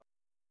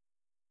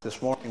This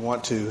morning I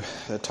want to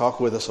talk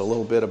with us a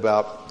little bit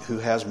about Who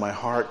Has My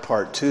Heart,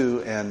 Part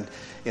 2, and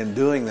in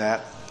doing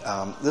that,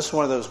 this is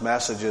one of those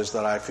messages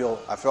that I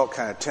felt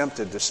kind of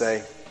tempted to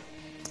say,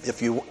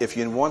 if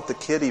you want the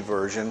kiddie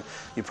version,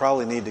 you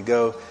probably need to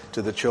go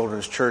to the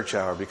Children's Church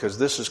Hour, because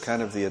this is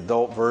kind of the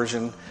adult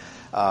version,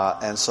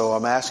 and so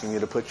I'm asking you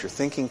to put your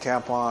thinking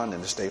cap on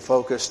and to stay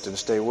focused and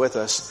stay with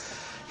us.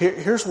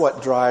 Here's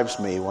what drives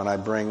me when I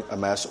bring a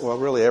message, well,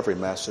 really every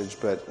message,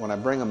 but when I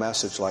bring a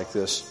message like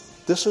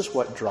this is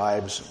what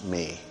drives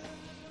me.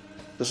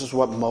 This is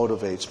what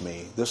motivates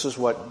me. This is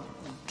what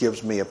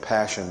gives me a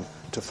passion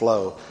to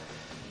flow.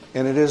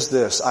 And it is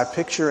this. I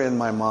picture in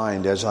my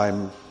mind as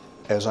I'm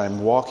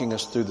walking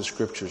us through the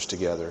scriptures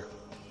together,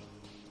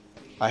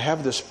 I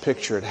have this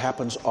picture. It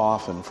happens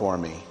often for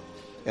me.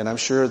 And I'm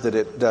sure that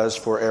it does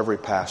for every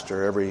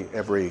pastor,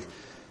 every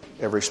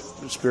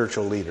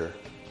spiritual leader.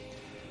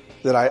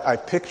 That I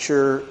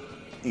picture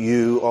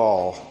you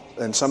all,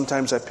 and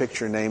sometimes I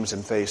picture names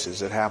and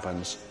faces. It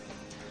happens.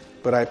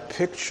 But I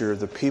picture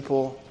the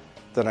people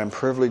that I'm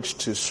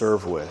privileged to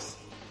serve with.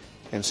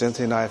 And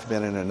Cynthia and I have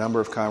been in a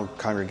number of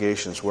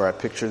congregations where I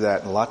picture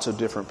that and lots of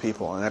different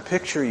people. And I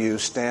picture you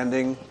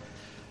standing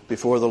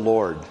before the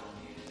Lord.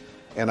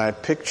 And I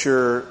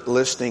picture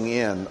listening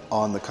in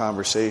on the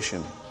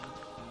conversation.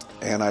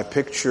 And I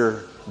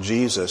picture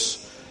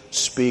Jesus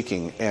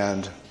speaking.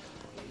 And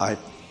I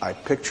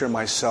picture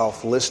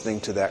myself listening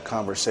to that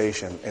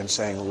conversation and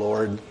saying,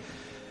 Lord,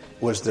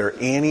 was there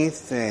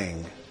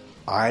anything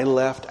I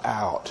left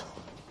out?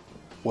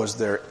 Was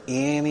there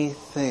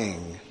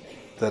anything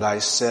that I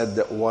said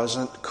that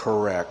wasn't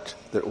correct,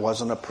 that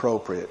wasn't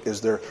appropriate? Is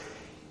there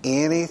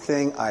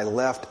anything I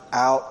left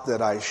out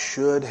that I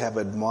should have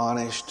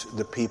admonished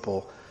the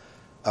people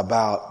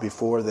about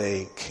before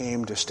they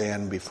came to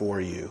stand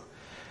before you?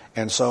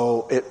 And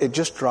so it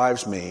just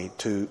drives me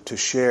to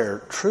share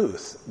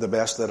truth the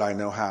best that I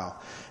know how.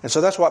 And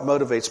so that's what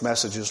motivates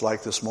messages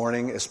like this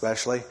morning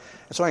especially.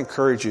 And so I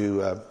encourage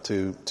you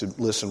to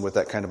listen with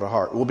that kind of a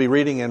heart. We'll be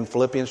reading in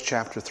Philippians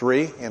chapter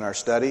 3 in our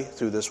study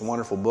through this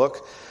wonderful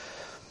book.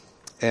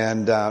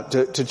 And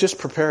to just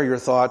prepare your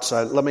thoughts,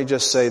 let me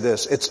just say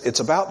this. It's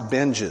about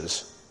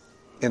binges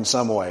in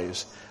some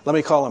ways. Let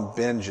me call them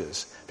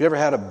binges. Have you ever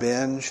had a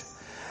binge?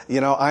 You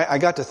know, I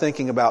got to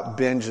thinking about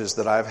binges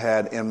that I've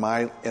had in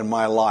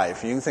my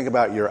life. You can think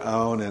about your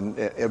own, and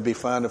it'd be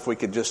fun if we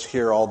could just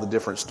hear all the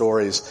different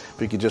stories. If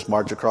we could just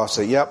march across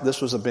and say, yep, this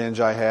was a binge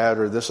I had,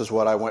 or this is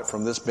what I went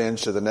from this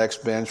binge to the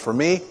next binge. For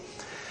me,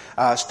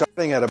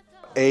 starting at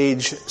about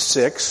age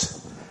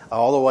 6,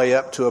 all the way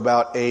up to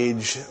about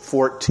age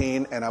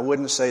 14, and I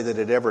wouldn't say that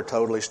it ever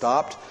totally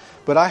stopped,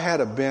 but I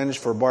had a binge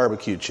for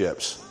barbecue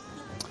chips.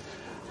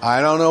 I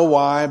don't know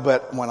why,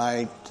 but when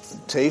I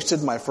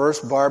tasted my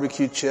first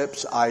barbecue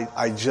chips,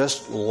 I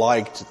just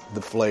liked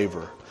the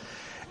flavor.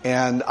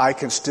 And I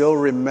can still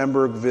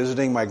remember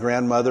visiting my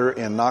grandmother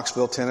in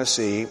Knoxville,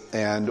 Tennessee,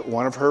 and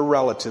one of her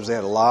relatives, they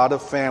had a lot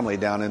of family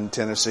down in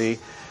Tennessee,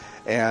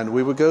 and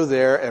we would go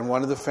there, and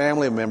one of the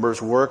family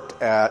members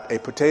worked at a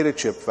potato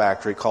chip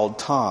factory called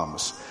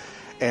Tom's.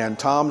 And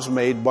Tom's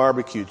made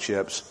barbecue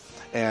chips,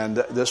 and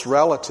this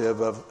relative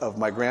of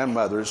my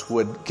grandmother's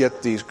would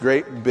get these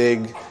great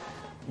big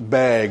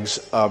bags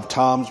of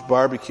Tom's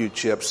barbecue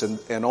chips,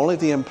 and only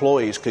the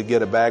employees could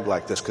get a bag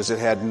like this because it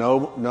had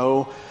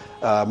no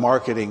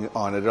marketing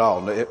on it at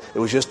all. It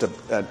was just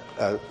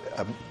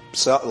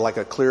like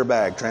a clear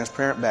bag,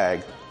 transparent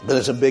bag, but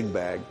it's a big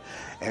bag.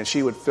 And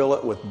she would fill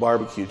it with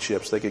barbecue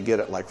chips. They could get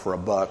it like for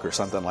 $1 or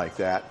something like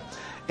that.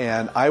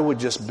 And I would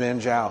just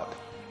binge out.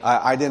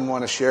 I didn't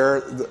want to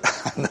share.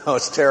 No,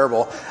 it's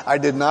terrible. I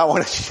did not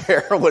want to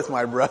share with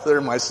my brother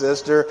and my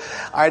sister.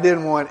 I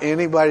didn't want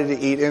anybody to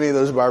eat any of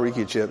those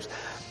barbecue chips.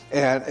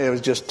 And it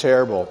was just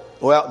terrible.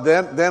 Well,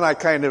 then I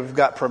kind of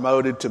got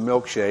promoted to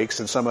milkshakes,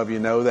 and some of you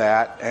know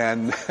that.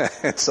 And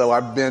so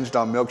I binged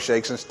on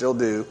milkshakes and still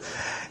do.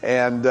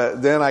 And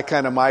then I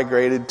kind of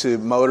migrated to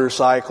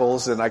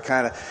motorcycles, and I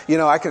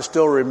can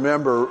still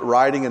remember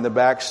riding in the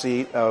back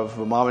seat of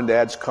Mom and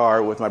Dad's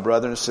car with my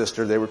brother and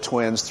sister. They were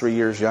twins, 3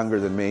 years younger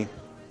than me.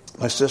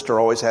 My sister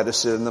always had to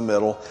sit in the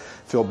middle.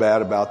 Feel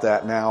bad about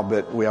that now,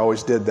 but we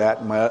always did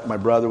that. My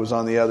brother was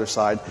on the other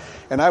side.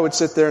 And I would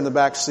sit there in the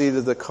back seat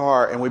of the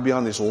car, and we'd be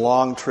on these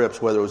long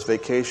trips, whether it was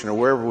vacation or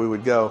wherever we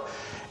would go.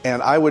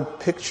 And I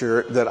would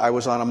picture that I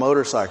was on a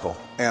motorcycle,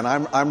 and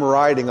I'm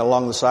riding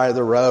along the side of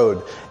the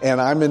road, and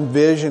I'm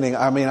envisioning,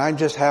 I'm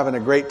just having a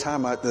great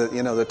time.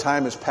 The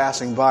time is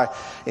passing by,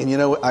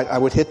 and I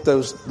would hit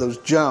those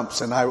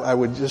jumps, and I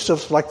would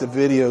just like the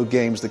video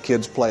games the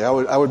kids play.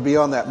 I would be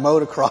on that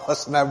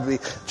motocross, and I would be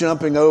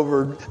jumping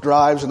over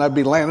drives, and I'd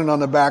be landing on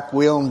the back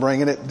wheel and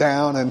bringing it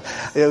down, and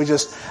it was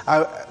just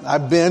I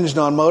binged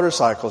on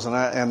motorcycles,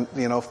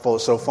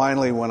 so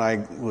finally when I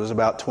was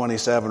about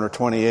 27 or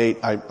 28,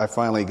 I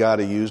finally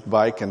got a used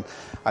bike, and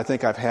I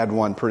think I've had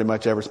one pretty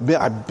much ever.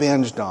 I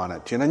binged on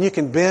it, and you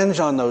can binge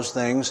on those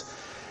things,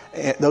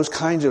 those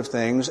kinds of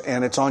things,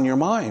 and it's on your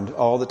mind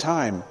all the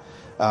time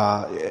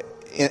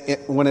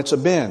when it's a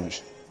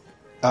binge.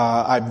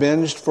 I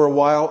binged for a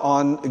while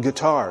on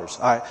guitars.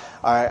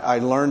 I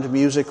learned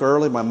music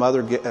early. My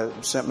mother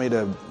sent me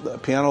to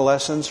piano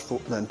lessons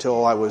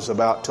until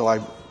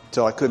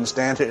I couldn't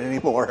stand it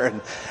anymore,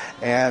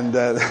 and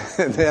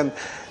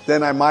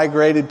then I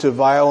migrated to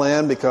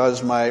violin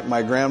because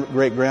my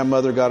great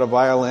grandmother got a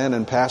violin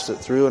and passed it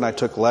through, and I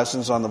took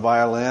lessons on the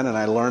violin, and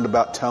I learned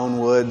about tone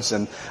woods,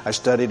 and I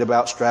studied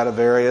about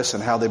Stradivarius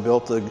and how they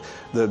built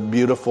the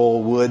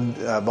beautiful wood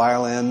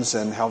violins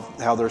and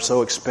how they're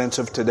so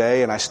expensive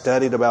today, and I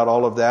studied about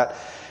all of that.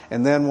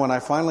 And then when I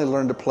finally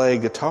learned to play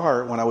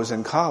guitar when I was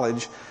in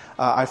college,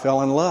 I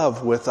fell in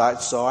love with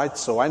that.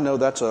 So I know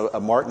that's a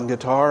Martin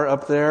guitar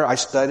up there. I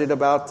studied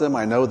about them.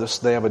 I know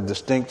they have a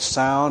distinct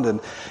sound,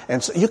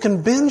 and so you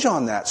can binge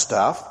on that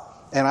stuff.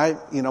 And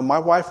my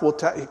wife will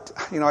tell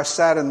you, I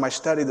sat in my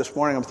study this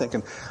morning. I'm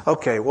thinking,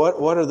 okay,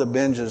 what are the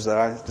binges that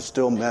I'm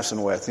still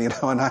messing with?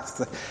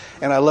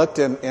 And I looked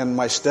in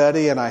my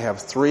study, and I have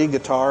 3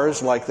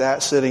 guitars like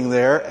that sitting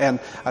there. And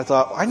I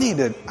thought, I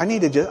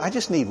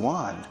just need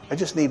one. I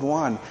just need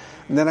one.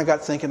 And then I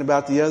got thinking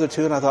about the other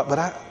 2, and I thought,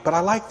 but I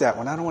like that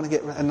one. I don't want to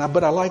get,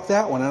 but I like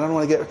that one, and I don't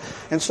want to get.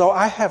 And so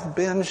I have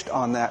binged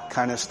on that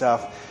kind of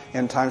stuff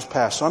in times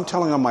past. So I'm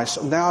telling on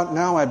myself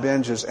now my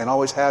binge is, and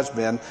always has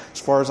been, as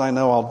far as I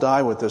know, I'll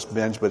die with this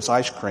binge, but it's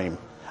ice cream.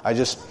 I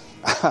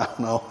don't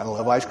know, I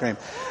love ice cream.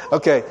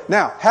 Okay,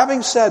 now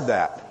having said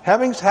that,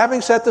 having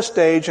set the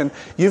stage, and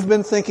you've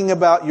been thinking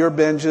about your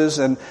binges,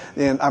 and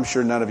I'm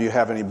sure none of you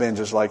have any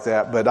binges like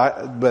that,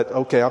 but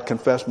okay, I'll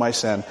confess my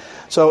sin.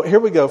 So here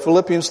we go,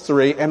 Philippians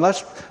 3, and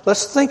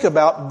let's think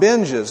about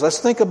binges. Let's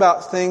think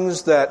about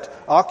things that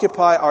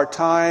occupy our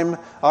time,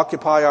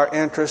 occupy our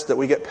interest, that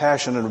we get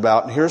passionate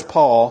about. And here's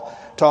Paul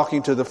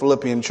talking to the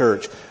Philippian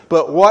church.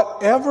 But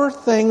whatever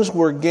things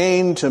were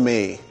gained to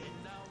me,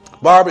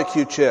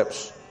 barbecue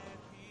chips,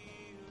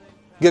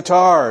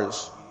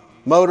 guitars,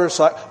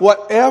 motorcycles,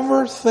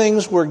 whatever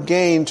things were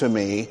gained to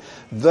me,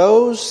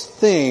 those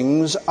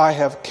things I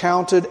have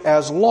counted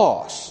as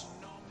loss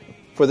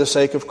for the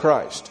sake of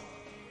Christ.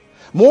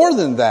 More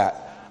than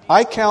that,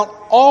 I count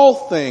all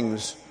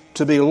things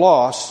to be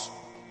loss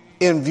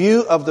in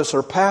view of the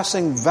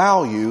surpassing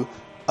value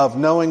of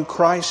knowing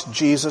Christ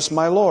Jesus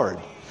my Lord,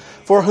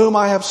 for whom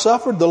I have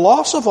suffered the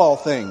loss of all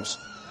things,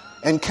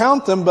 and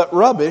count them but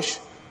rubbish,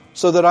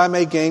 so that I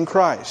may gain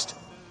Christ,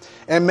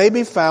 and may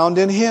be found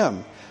in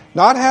Him,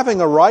 not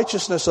having a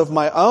righteousness of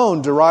my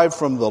own derived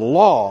from the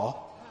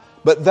law,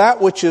 but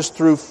that which is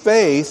through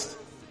faith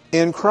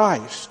in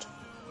Christ,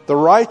 the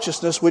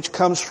righteousness which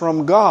comes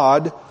from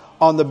God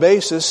on the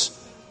basis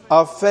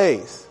of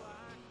faith,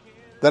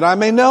 that I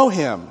may know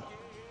Him,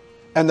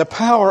 and the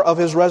power of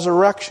His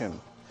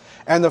resurrection,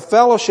 and the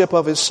fellowship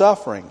of His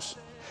sufferings,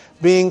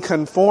 being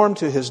conformed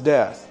to His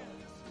death,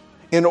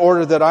 in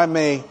order that I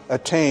may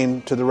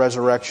attain to the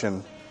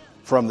resurrection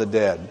from the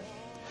dead.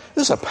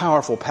 This is a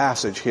powerful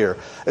passage here.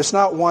 It's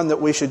not one that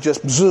we should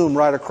just zoom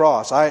right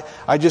across. I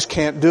just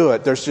can't do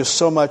it. There's just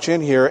so much in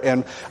here,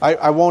 and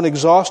I won't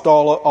exhaust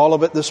all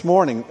of it this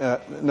morning,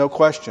 no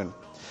question.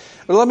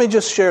 But let me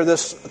just share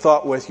this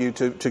thought with you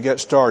to get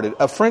started.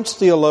 A French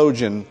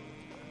theologian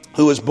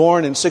who was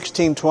born in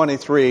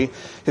 1623,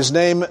 his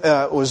name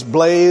was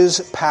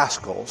Blaise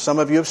Pascal. Some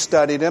of you have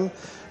studied him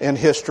in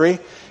history.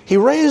 He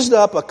raised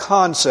up a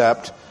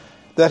concept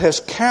that has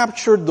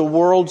captured the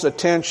world's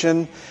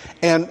attention,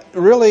 and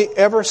really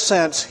ever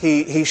since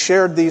he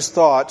shared these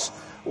thoughts,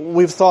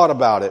 we've thought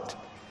about it.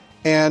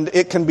 And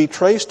it can be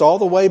traced all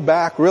the way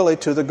back really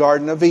to the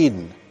Garden of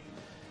Eden.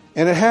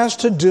 And it has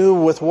to do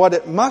with what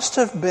it must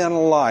have been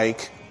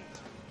like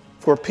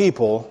for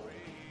people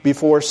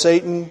before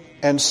Satan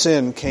and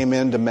sin came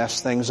in to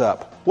mess things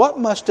up. What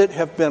must it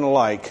have been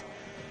like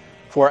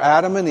for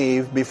Adam and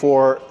Eve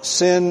before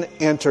sin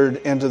entered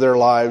into their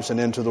lives and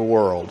into the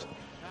world?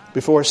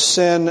 Before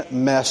sin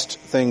messed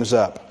things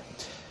up.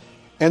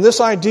 And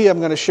this idea I'm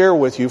going to share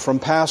with you from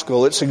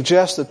Pascal, it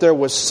suggests that there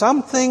was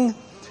something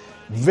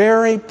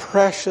very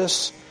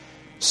precious,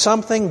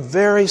 something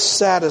very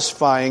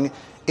satisfying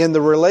in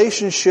the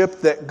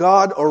relationship that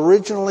God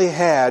originally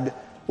had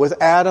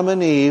with Adam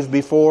and Eve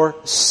before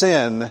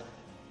sin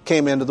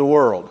came into the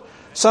world.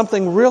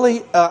 Something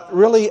really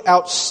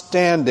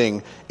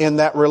outstanding in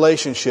that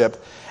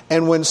relationship.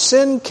 And when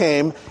sin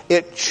came,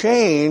 it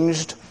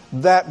changed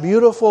that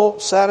beautiful,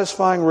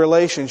 satisfying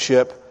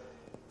relationship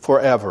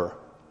forever.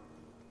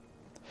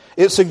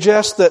 It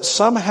suggests that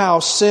somehow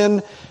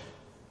sin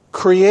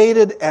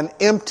created an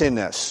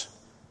emptiness.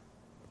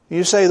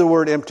 You say the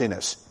word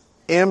emptiness.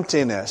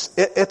 Emptiness.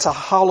 It's a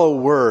hollow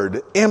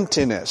word.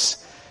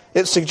 Emptiness.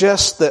 It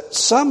suggests that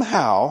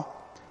somehow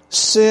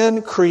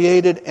sin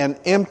created an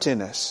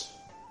emptiness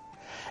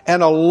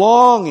and a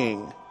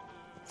longing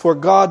for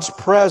God's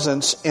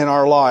presence in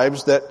our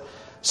lives that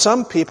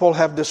some people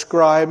have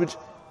described,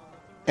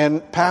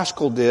 and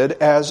Pascal did,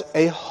 as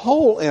a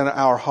hole in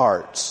our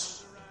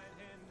hearts.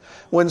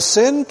 When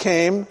sin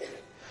came,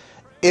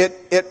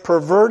 it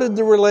perverted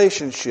the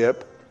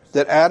relationship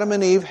that Adam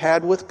and Eve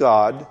had with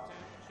God,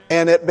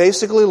 and it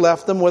basically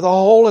left them with a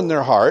hole in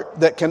their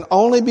heart that can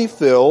only be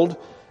filled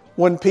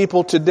when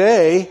people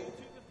today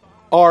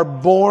are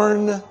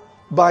born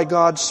by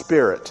God's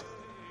Spirit.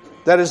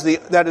 That is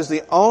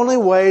the only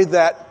way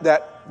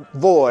that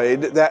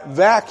void, that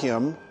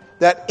vacuum,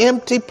 that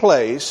empty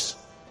place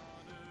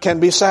can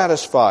be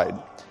satisfied.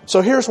 So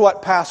here's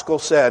what Pascal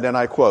said, and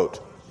I quote,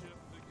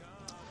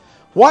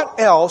 "What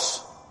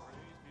else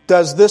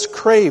does this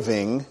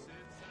craving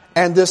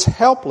and this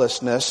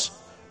helplessness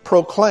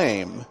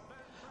proclaim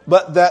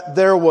but that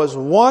there was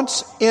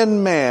once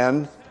in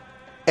man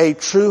a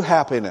true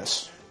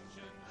happiness,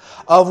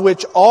 of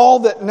which all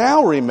that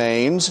now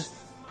remains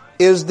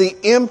is the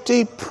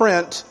empty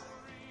print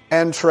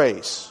and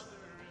trace.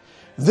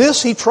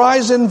 This he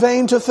tries in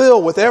vain to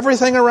fill with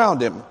everything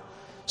around him,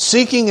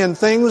 seeking in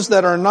things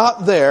that are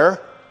not there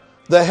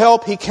the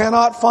help he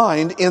cannot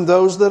find in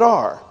those that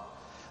are,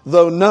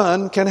 though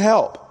none can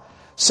help,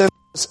 since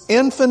this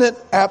infinite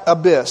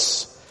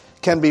abyss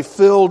can be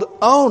filled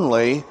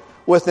only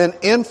with an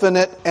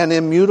infinite and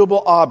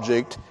immutable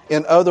object,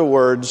 in other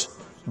words,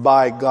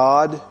 by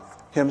God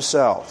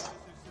Himself."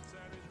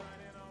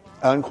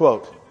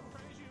 Unquote.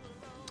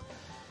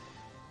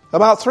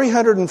 About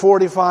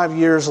 345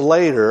 years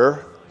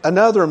later,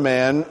 another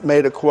man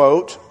made a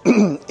quote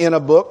in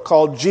a book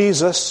called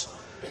Jesus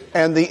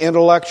and the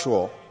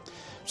Intellectual.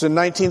 It was in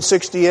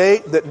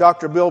 1968 that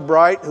Dr. Bill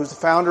Bright, who's the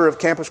founder of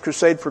Campus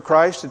Crusade for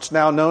Christ, it's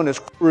now known as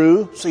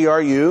CRU,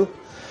 C-R-U,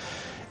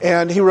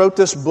 and he wrote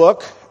this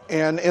book,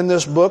 and in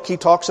this book he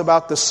talks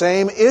about the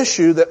same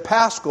issue that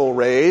Pascal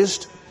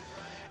raised.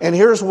 And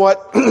here's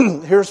what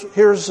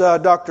here's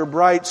Dr.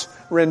 Bright's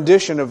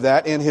rendition of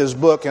that in his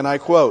book, and I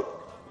quote,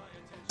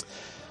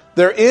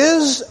 "There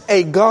is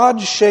a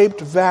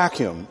God-shaped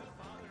vacuum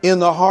in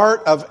the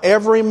heart of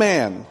every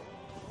man,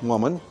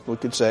 woman, we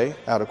could say,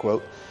 out of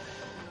quote,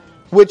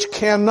 which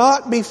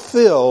cannot be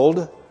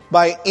filled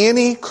by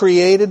any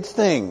created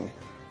thing,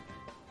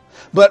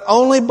 but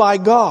only by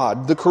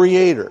God, the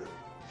Creator,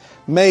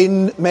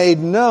 made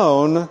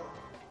known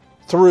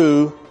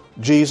through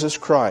Jesus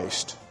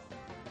Christ."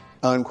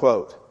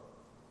 Unquote.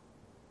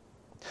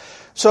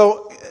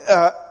 So,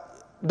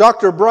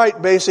 Dr. Bright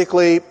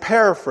basically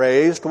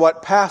paraphrased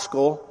what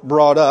Pascal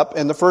brought up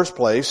in the first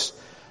place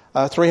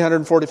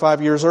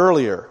 345 years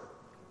earlier.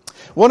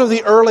 One of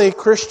the early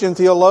Christian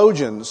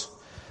theologians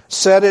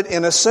said it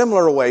in a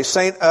similar way,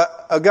 St.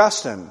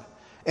 Augustine.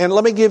 And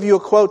let me give you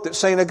a quote that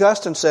St.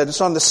 Augustine said.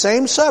 It's on the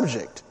same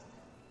subject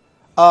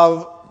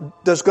of,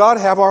 does God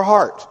have our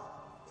heart?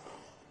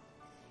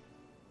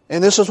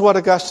 And this is what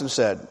Augustine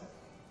said.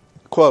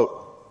 Quote,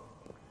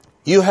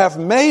 "You have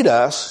made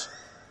us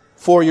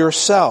for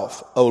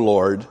yourself, O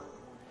Lord,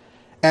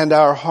 and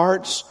our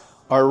hearts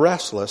are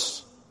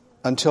restless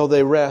until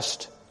they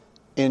rest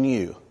in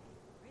you."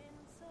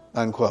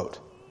 Unquote.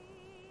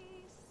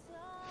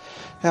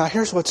 Now,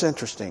 here's what's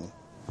interesting.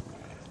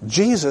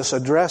 Jesus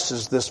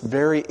addresses this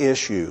very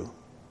issue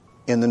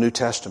in the New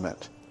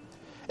Testament.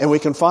 And we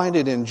can find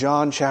it in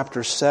John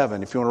chapter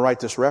 7. If you want to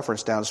write this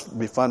reference down, it'll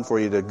be fun for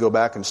you to go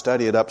back and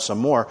study it up some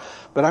more.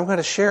 But I'm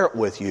going to share it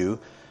with you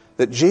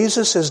that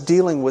Jesus is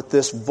dealing with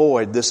this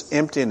void, this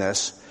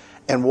emptiness,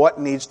 and what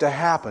needs to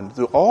happen.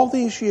 Through all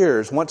these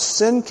years, once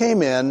sin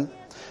came in,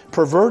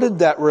 perverted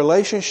that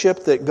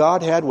relationship that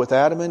God had with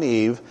Adam and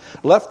Eve,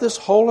 left this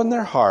hole in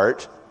their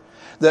heart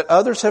that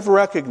others have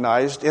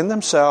recognized in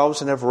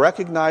themselves and have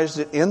recognized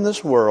it in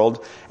this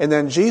world. And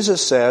then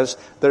Jesus says,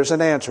 there's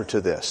an answer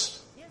to this.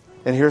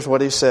 And here's what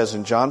He says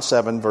in John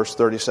 7, verse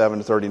 37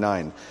 to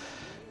 39.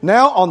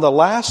 "Now on the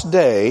last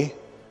day,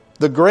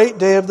 the great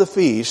day of the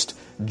feast,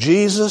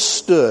 Jesus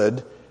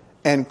stood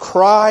and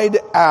cried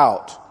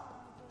out,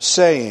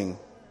 saying,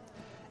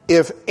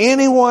 'If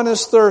anyone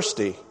is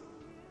thirsty,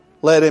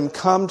 let him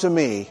come to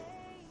me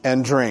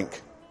and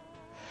drink.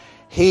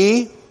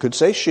 He,'" could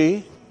say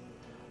she,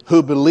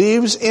 "'who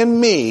believes in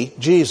me,'"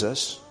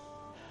 Jesus,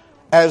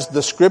 "'as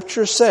the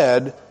Scripture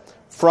said,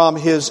 from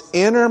his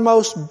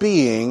innermost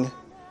being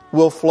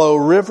will flow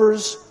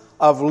rivers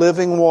of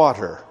living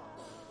water.'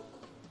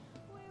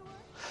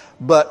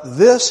 But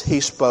this He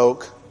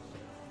spoke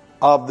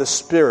of the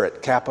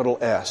Spirit," capital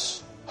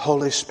S,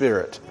 Holy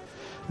Spirit.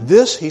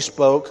 "This He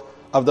spoke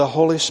of the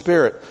Holy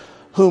Spirit,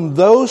 whom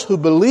those who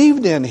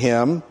believed in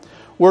Him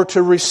were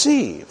to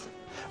receive.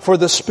 For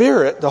the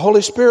Spirit, the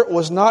Holy Spirit,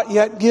 was not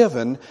yet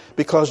given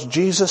because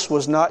Jesus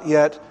was not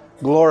yet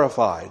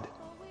glorified."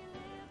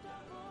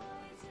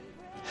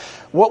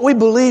 What we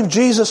believe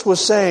Jesus was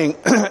saying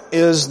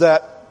is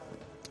that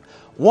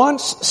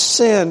once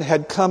sin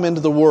had come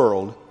into the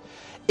world,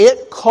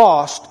 it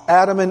cost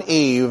Adam and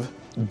Eve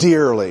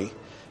dearly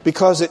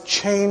because it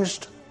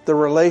changed the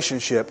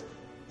relationship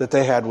that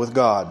they had with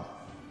God.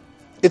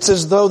 It's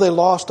as though they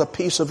lost a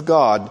piece of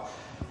God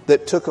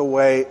that took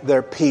away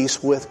their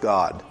peace with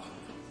God.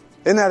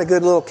 Isn't that a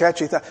good little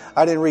catchy thing?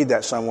 I didn't read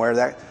that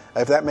somewhere.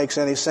 If that makes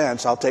any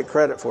sense, I'll take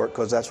credit for it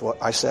because that's what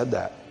I said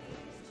that.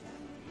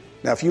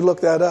 Now, if you look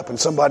that up and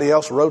somebody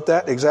else wrote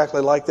that exactly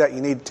like that,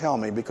 you need to tell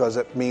me because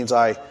it means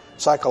I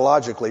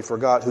psychologically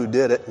forgot who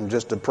did it and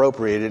just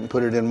appropriated it and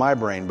put it in my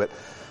brain. But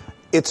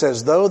it's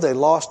as though they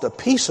lost a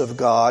piece of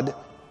God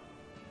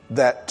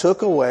that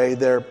took away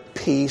their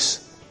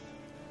peace,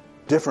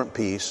 different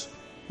peace,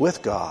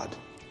 with God.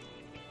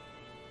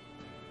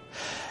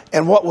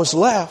 And what was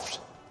left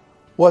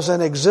was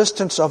an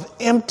existence of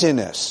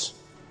emptiness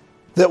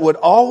that would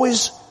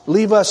always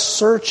leave us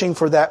searching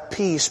for that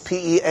peace,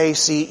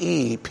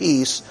 P-E-A-C-E,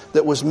 peace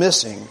that was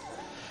missing,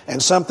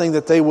 and something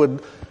that they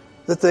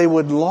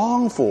would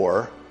long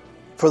for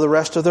the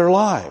rest of their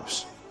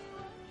lives.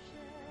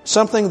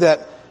 Something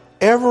that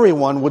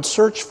everyone would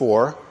search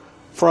for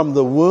from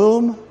the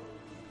womb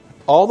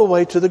all the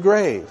way to the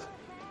grave.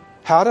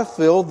 How to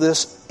fill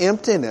this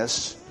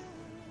emptiness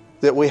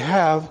that we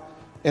have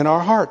in our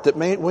heart that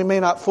we may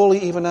not fully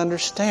even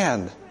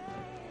understand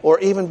or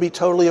even be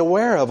totally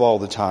aware of all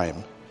the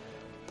time.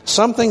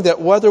 Something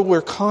that, whether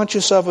we're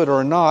conscious of it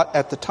or not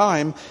at the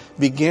time,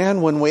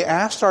 began when we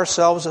asked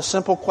ourselves a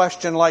simple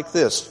question like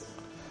this: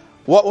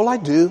 what will I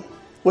do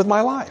with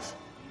my life?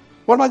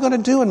 What am I going to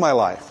do in my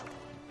life?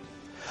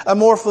 A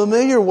more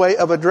familiar way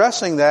of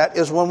addressing that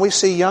is when we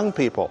see young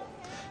people.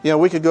 You know,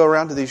 we could go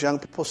around to these young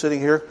people sitting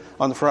here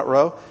on the front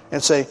row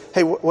and say,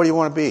 hey, what do you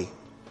want to be?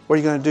 What are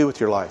you going to do with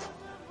your life?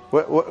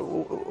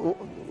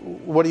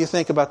 What do you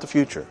think about the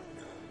future?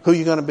 Who are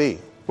you going to be?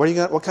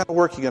 What kind of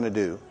work are you going to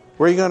do?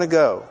 Where are you going to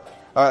go?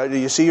 Do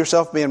you see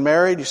yourself being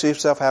married? Do you see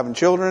yourself having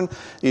children?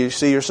 Do you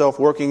see yourself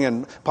working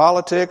in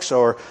politics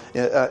or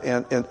in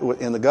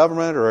the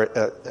government or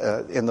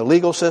in the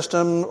legal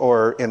system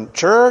or in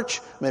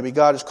church? Maybe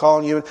God is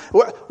calling you.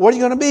 What are you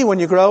going to be when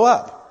you grow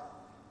up?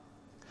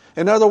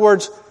 In other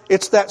words,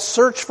 it's that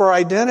search for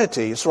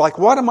identity. It's like,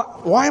 why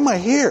am I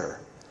here?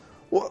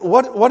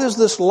 What is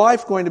this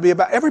life going to be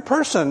about? Every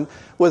person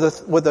with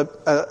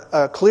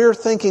a clear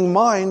thinking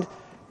mind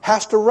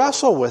has to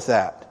wrestle with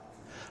that.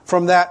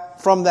 From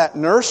that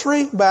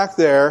nursery back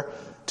there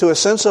to a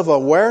sense of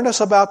awareness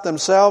about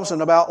themselves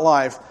and about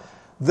life,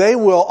 they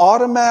will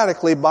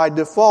automatically, by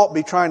default,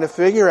 be trying to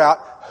figure out,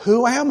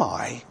 who am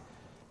I?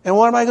 And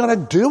what am I going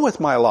to do with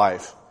my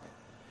life?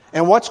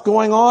 And what's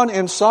going on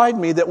inside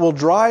me that will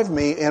drive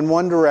me in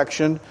one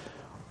direction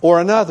or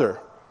another?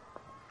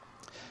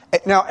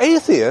 Now,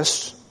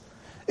 atheists,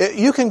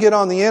 you can get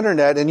on the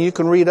internet and you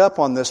can read up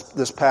on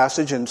this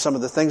passage and some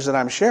of the things that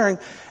I'm sharing,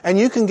 and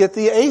you can get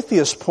the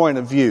atheist point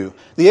of view.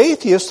 The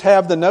atheists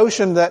have the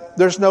notion that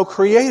there's no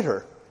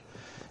creator.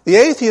 The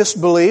atheists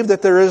believe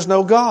that there is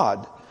no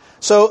God.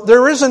 So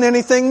there isn't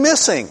anything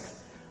missing.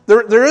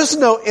 There is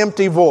no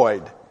empty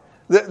void.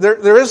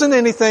 There isn't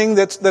anything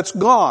that's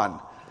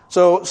gone.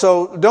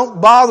 So don't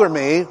bother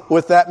me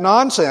with that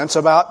nonsense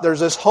about there's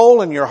this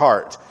hole in your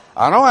heart.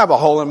 I don't have a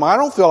hole I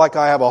don't feel like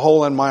I have a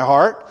hole in my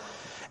heart.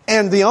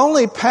 And the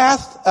only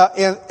path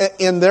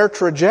in their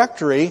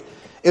trajectory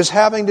is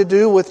having to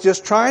do with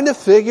just trying to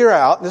figure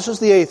out, this is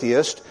the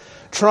atheist,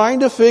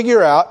 trying to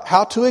figure out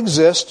how to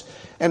exist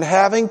and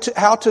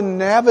how to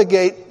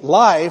navigate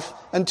life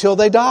until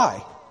they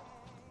die.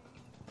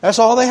 That's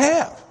all they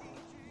have.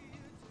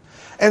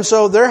 And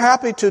so they're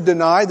happy to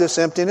deny this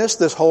emptiness,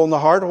 this hole in the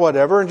heart or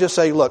whatever, and just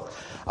say, look,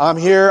 I'm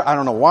here, I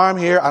don't know why I'm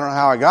here, I don't know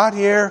how I got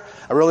here,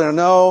 I really don't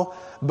know.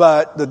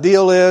 But the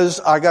deal is,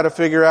 I got to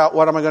figure out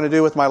what am I going to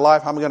do with my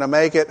life, how I'm going to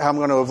make it, how I'm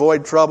going to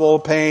avoid trouble,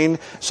 pain,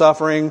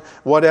 suffering,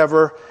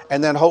 whatever,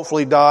 and then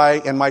hopefully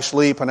die in my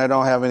sleep and I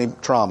don't have any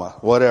trauma,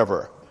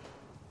 whatever.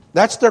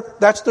 That's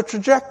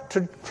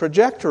the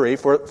trajectory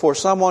for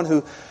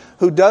someone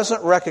who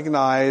doesn't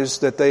recognize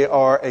that they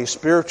are a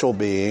spiritual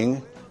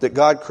being, that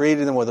God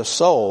created them with a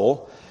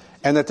soul,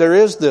 and that there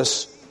is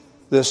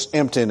this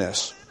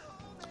emptiness.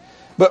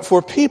 But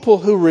for people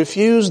who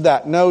refuse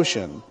that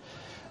notion,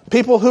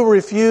 people who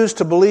refuse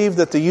to believe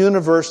that the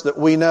universe that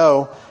we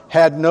know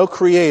had no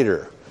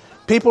creator,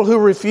 people who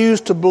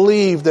refuse to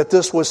believe that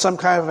this was some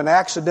kind of an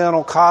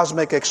accidental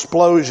cosmic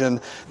explosion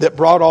that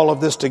brought all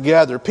of this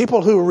together,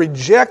 people who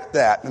reject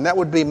that, and that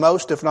would be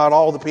most, if not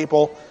all, the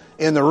people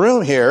in the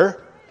room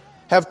here,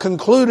 have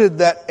concluded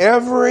that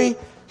every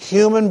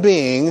human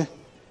being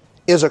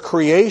is a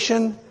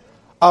creation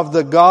of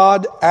the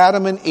God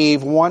Adam and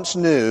Eve once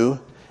knew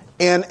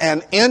in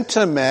an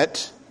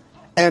intimate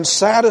and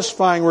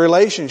satisfying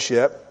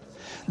relationship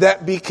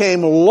that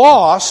became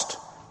lost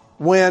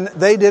when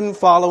they didn't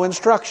follow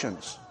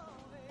instructions.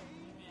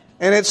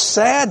 And it's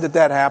sad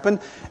that happened,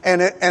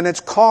 and it's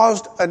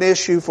caused an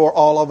issue for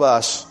all of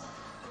us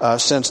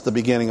since the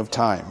beginning of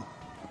time.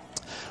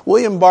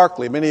 William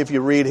Barclay, many of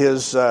you read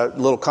his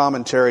little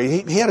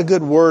commentary. He had a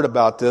good word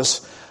about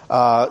this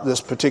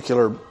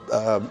particular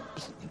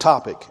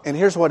topic. And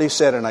here's what he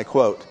said, and I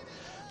quote,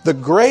 "The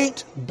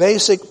great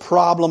basic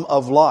problem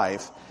of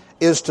life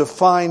is to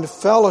find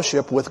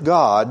fellowship with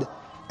God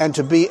and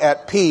to be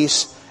at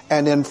peace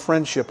and in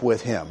friendship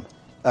with Him."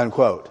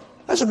 Unquote.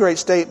 That's a great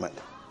statement.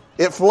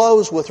 It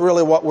flows with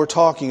really what we're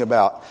talking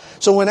about.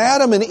 So when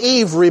Adam and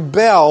Eve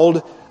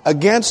rebelled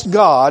against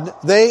God,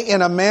 they,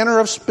 in a manner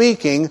of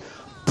speaking,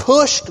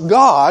 pushed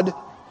God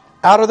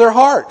out of their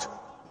heart.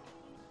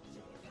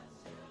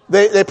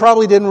 They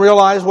probably didn't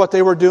realize what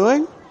they were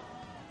doing.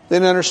 They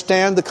didn't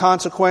understand the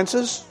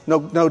consequences,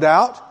 no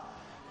doubt.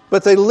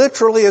 But they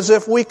literally, as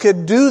if we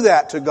could do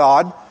that to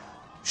God,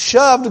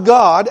 shoved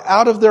God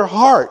out of their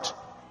heart.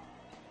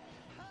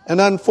 And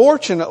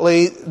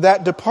unfortunately,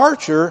 that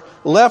departure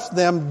left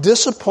them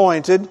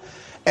disappointed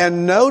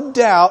and no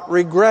doubt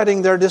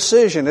regretting their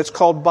decision. It's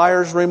called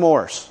buyer's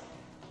remorse.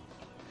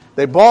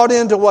 They bought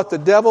into what the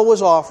devil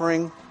was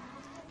offering,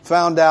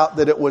 found out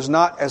that it was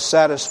not as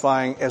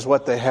satisfying as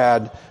what they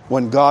had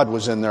when God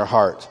was in their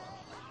heart.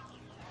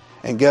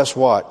 And guess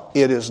what?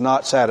 It is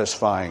not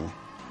satisfying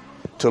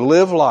to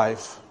live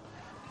life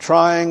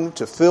trying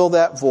to fill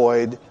that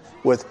void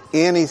with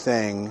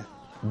anything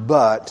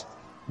but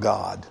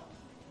God.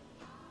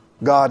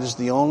 God is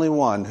the only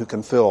one who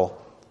can fill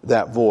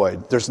that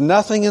void. There's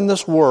nothing in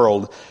this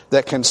world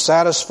that can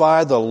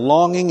satisfy the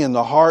longing in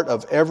the heart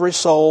of every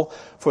soul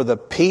for the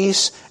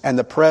peace and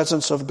the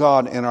presence of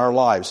God in our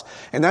lives.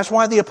 And that's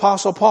why the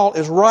Apostle Paul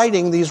is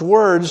writing these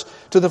words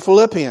to the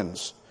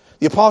Philippians.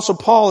 The Apostle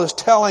Paul is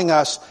telling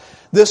us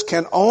this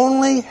can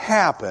only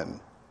happen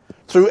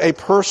through a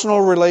personal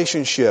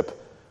relationship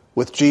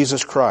with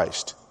Jesus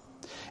Christ.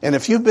 And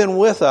if you've been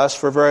with us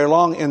for very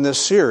long in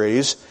this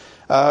series,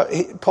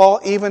 Paul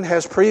even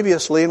has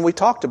previously, and we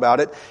talked about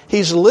it,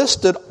 he's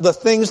listed the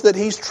things that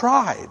he's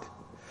tried.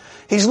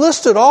 He's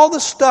listed all the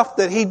stuff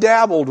that he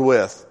dabbled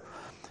with.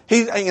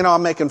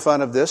 I'm making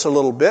fun of this a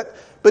little bit,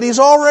 but he's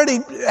already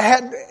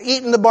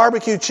eaten the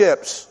barbecue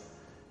chips,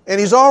 and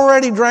he's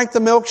already drank the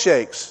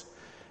milkshakes,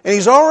 and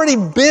he's already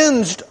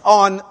binged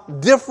on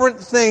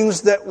different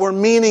things that were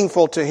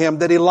meaningful to him,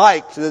 that he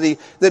liked,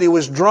 that he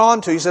was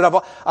drawn to. He said,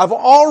 I've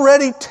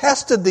already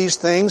tested these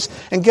things,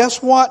 and guess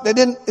what? It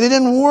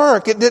didn't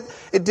work.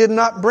 It did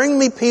not bring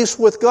me peace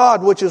with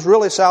God, which is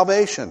really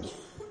salvation.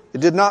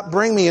 It did not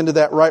bring me into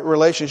that right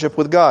relationship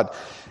with God.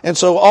 And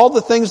so all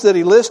the things that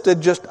he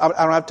listed, I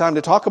don't have time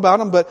to talk about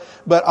them,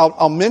 but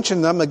I'll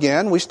mention them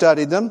again. We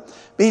studied them.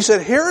 But he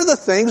said, here are the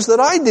things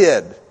that I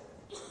did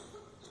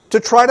to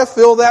try to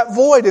fill that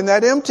void and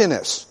that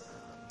emptiness.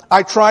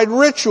 I tried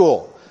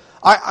ritual.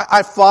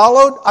 I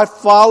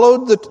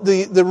followed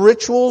the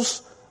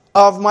rituals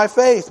of my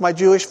faith, my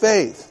Jewish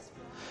faith.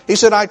 He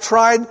said, I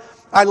tried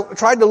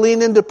to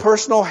lean into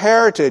personal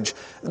heritage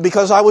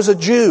because I was a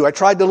Jew. I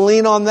tried to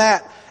lean on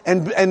that,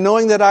 and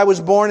knowing that I was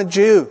born a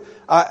Jew,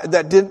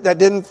 that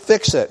didn't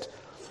fix it.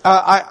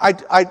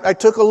 I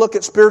took a look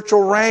at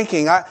spiritual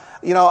ranking. I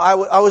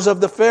was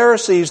of the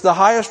Pharisees, the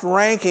highest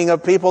ranking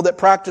of people that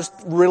practiced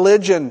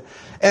religion.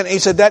 And he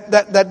said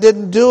that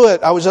didn't do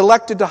it. I was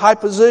elected to high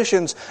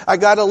positions. I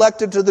got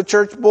elected to the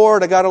church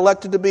board. I got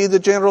elected to be the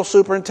general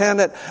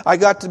superintendent. I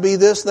got to be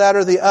this, that,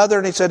 or the other.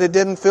 And he said it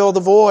didn't fill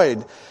the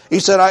void. He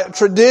said,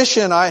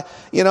 tradition. I've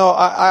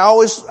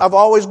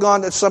always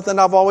gone. It's something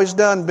I've always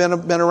done.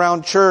 Been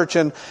around church.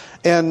 And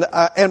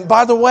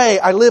by the way,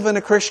 I live in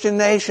a Christian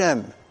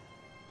nation.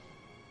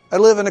 I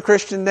live in a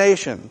Christian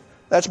nation.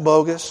 That's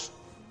bogus.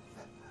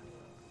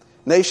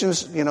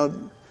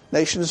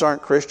 Nations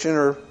aren't Christian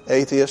or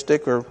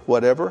atheistic or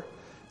whatever.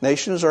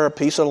 Nations are a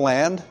piece of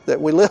land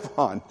that we live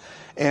on.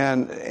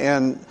 And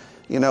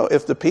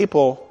if the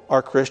people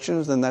are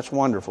Christians, then that's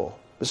wonderful.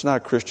 It's not a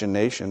Christian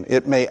nation.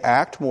 It may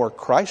act more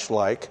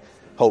Christ-like,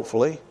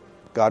 hopefully.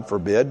 God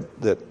forbid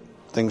that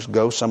things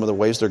go some of the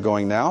ways they're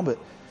going now,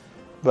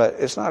 but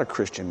it's not a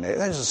Christian nation.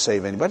 That doesn't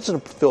save anybody. It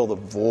doesn't fill the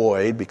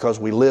void because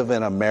we live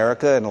in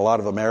America and a lot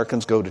of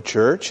Americans go to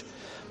church.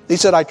 He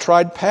said, I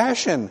tried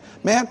passion.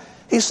 Man,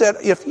 he said,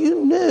 if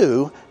you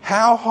knew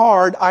how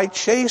hard I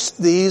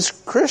chased these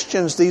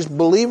Christians, these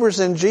believers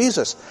in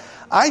Jesus,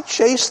 I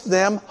chased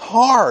them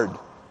hard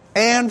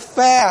and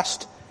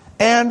fast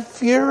and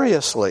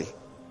furiously.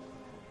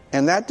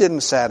 And that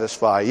didn't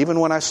satisfy, even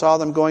when I saw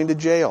them going to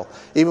jail,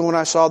 even when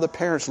I saw the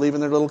parents leaving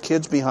their little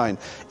kids behind,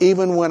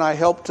 even when I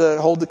helped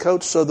to hold the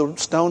coats so the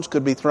stones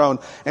could be thrown,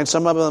 and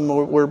some of them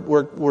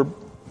were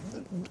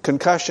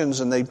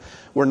concussions and they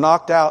were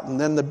knocked out, and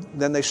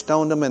then they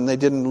stoned them and they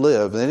didn't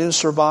live, and they didn't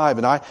survive.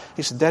 And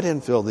he said, that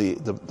didn't fill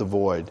the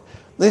void.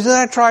 He said,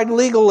 I tried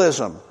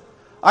legalism.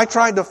 I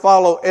tried to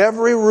follow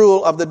every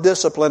rule of the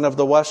discipline of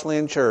the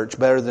Wesleyan Church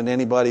better than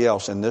anybody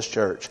else in this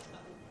church.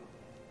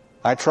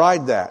 I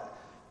tried that.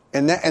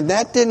 And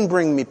that didn't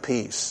bring me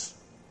peace.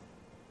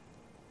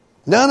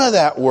 None of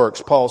that works,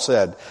 Paul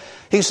said.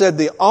 He said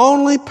the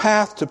only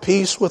path to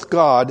peace with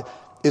God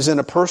is in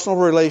a personal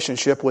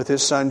relationship with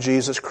His Son,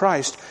 Jesus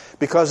Christ.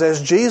 Because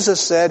as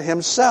Jesus said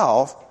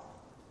Himself,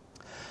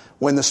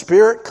 when the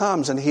Spirit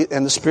comes, and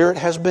the Spirit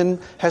has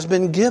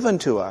been given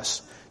to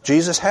us,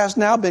 Jesus has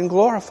now been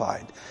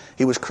glorified.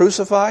 He was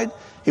crucified,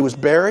 He was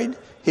buried,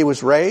 He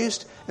was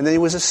raised, and then He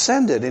was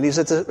ascended, and He's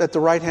at the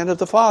right hand of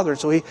the Father.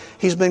 So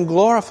He's been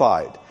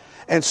glorified.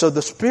 And so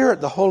the Spirit,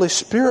 the Holy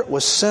Spirit,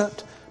 was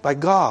sent by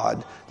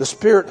God, the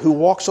Spirit who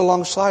walks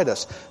alongside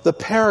us, the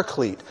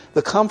Paraclete,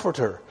 the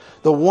Comforter,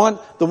 the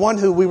one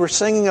who we were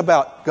singing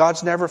about.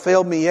 God's never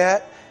failed me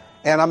yet,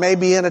 and I may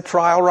be in a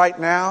trial right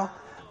now,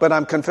 but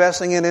I'm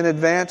confessing it in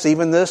advance.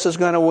 Even this is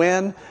going to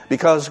win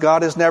because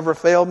God has never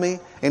failed me,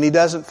 and He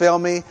doesn't fail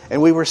me.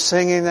 And we were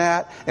singing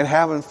that and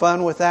having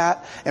fun with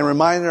that and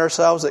reminding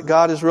ourselves that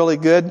God is really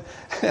good.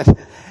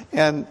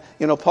 And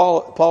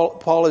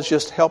Paul is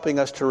just helping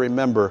us to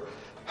remember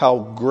how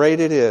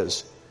great it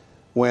is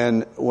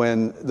when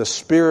the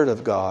Spirit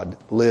of God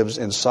lives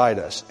inside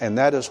us. And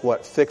that is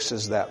what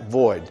fixes that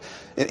void.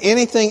 And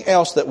anything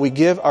else that we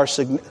give our...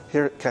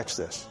 Here, catch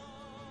this.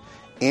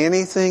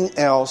 Anything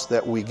else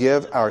that we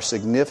give our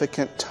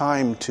significant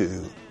time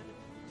to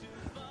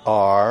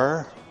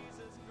are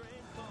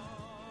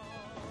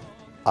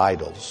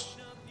idols.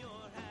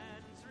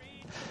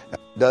 It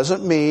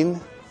doesn't mean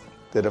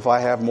that if I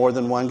have more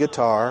than one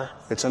guitar,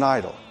 it's an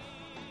idol.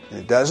 And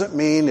it doesn't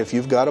mean if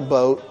you've got a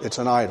boat, it's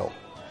an idol.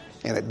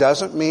 And it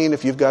doesn't mean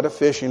if you've got a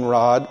fishing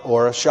rod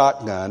or a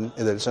shotgun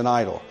that it's an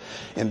idol.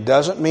 It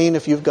doesn't mean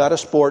if you've got a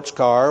sports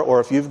car or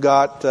if you've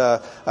got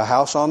a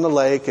house on the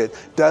lake. It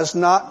does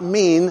not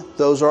mean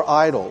those are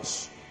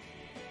idols.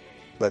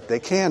 But they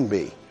can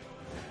be.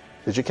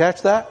 Did you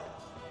catch that?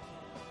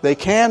 They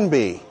can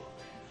be.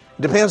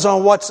 It depends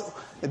on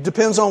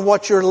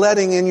what you're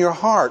letting in your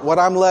heart, what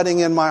I'm letting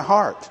in my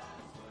heart.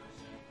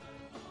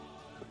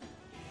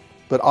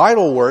 But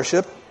idol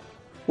worship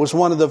was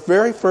one of the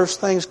very first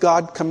things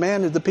God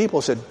commanded the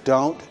people. He said,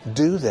 don't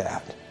do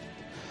that.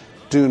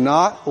 Do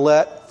not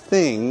let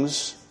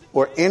things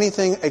or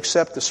anything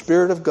except the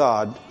Spirit of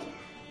God,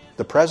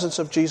 the presence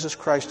of Jesus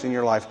Christ in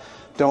your life,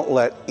 don't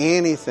let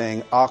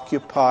anything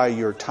occupy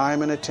your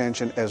time and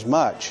attention as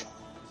much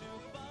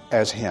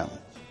as Him.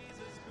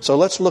 So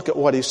let's look at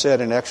what He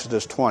said in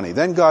Exodus 20.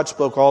 Then God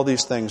spoke all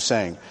these things,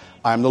 saying,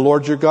 I am the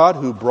Lord your God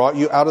who brought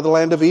you out of the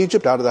land of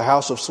Egypt, out of the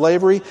house of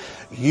slavery.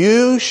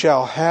 You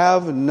shall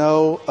have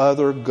no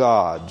other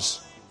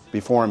gods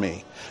before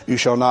me. You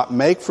shall not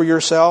make for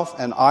yourself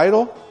an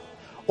idol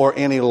or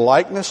any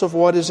likeness of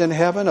what is in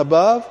heaven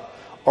above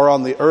or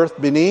on the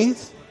earth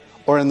beneath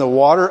or in the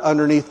water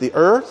underneath the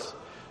earth.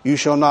 You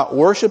shall not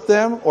worship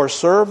them or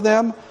serve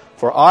them.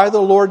 For I,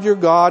 the Lord your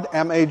God,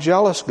 am a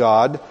jealous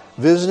God,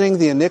 visiting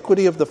the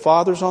iniquity of the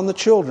fathers on the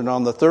children,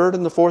 on the third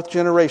and the fourth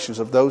generations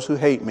of those who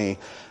hate me,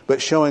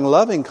 but showing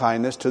loving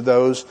kindness to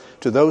those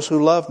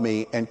who love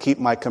me and keep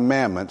my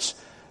commandments.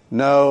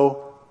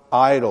 No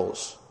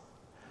idols.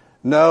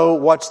 No,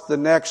 what's the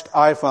next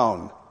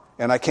iPhone?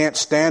 And I can't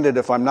stand it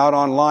if I'm not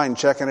online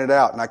checking it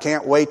out. And I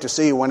can't wait to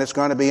see when it's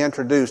going to be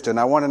introduced. And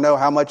I want to know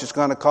how much it's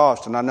going to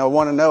cost. And I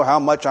want to know how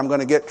much I'm going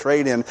to get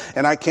trade-in.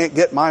 And I can't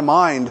get my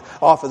mind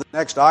off of the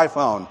next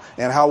iPhone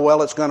and how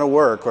well it's going to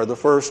work. Or the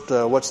first,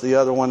 what's the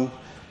other one?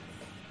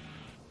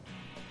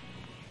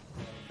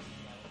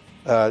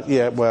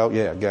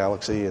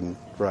 Galaxy and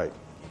right.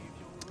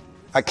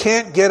 I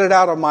can't get it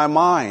out of my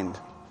mind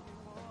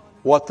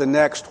what the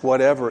next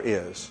whatever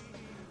is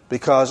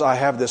because I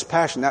have this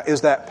passion. Now,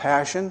 is that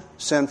passion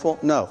sinful?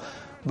 No.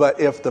 But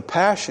if the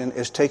passion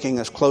is taking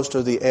us close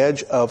to the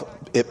edge of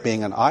it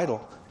being an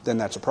idol, then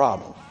that's a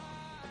problem.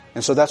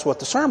 And so that's what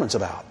the sermon's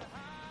about.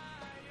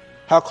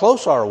 How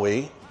close are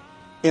we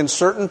in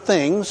certain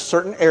things,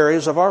 certain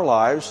areas of our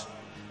lives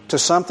to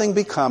something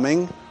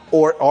becoming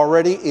or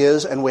already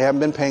is, and we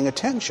haven't been paying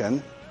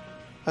attention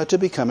to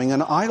becoming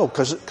an idol,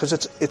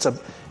 because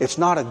it's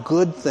not a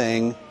good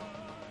thing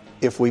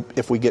if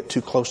we get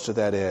too close to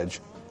that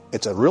edge.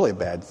 It's a really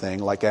bad thing,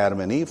 like Adam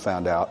and Eve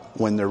found out,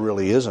 when there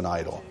really is an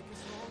idol.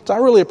 So I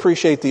really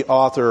appreciate the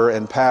author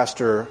and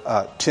pastor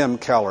Tim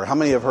Keller. How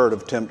many have heard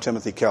of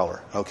Timothy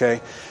Keller? Okay,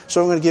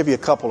 so I'm going to give you a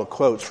couple of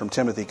quotes from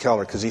Timothy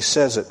Keller because he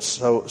says it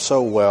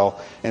so well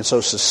and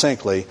so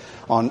succinctly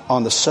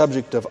on the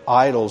subject of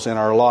idols in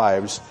our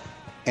lives.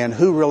 And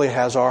who really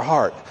has our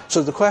heart?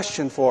 So the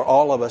question for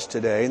all of us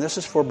today, and this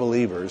is for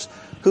believers,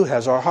 who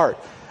has our heart?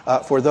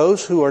 For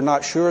those who are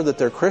not sure that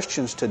they're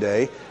Christians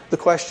today, the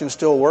question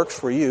still works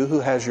for you. Who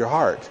has your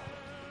heart?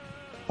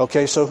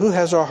 Okay, so who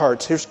has our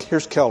hearts?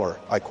 Here's Keller,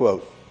 I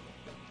quote.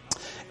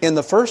 In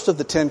the first of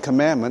the 10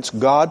 Commandments,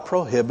 God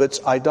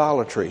prohibits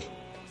idolatry.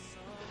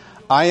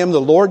 I am the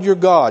Lord your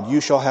God.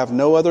 You shall have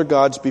no other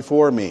gods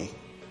before me.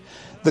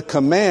 The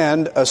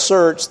command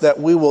asserts that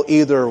we will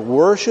either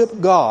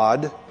worship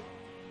God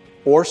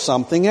or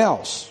something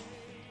else.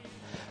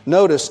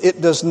 Notice,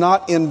 it does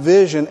not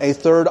envision a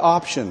third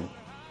option.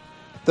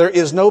 There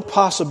is no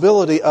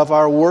possibility of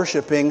our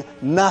worshiping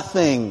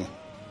nothing.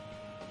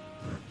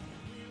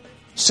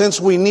 Since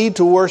we need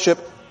to worship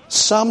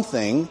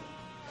something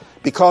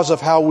because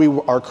of how we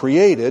are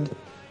created,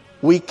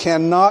 we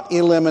cannot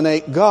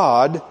eliminate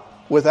God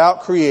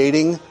without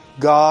creating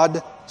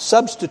God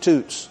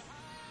substitutes.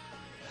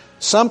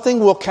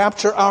 Something will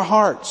capture our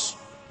hearts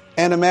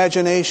and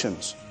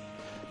imaginations,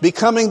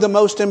 becoming the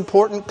most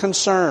important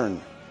concern,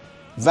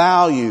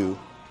 value,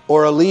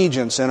 or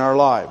allegiance in our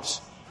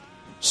lives.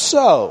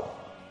 So,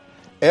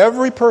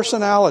 every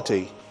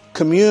personality,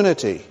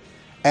 community,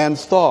 and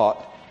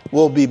thought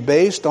will be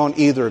based on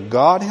either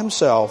God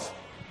Himself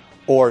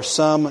or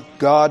some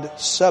God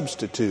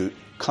substitute,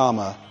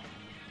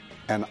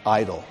 an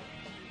idol.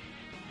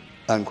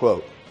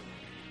 Unquote.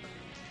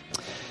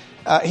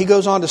 He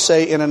goes on to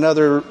say in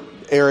another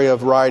area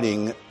of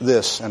writing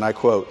this, and I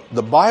quote,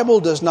 "The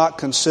Bible does not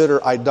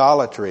consider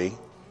idolatry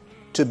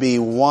to be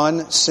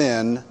one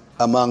sin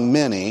among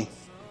many,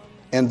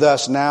 and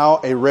thus now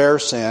a rare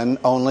sin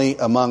only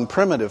among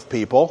primitive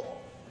people.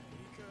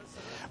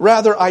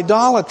 Rather,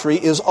 idolatry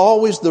is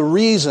always the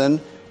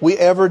reason we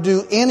ever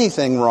do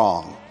anything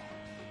wrong.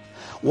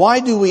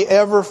 Why do we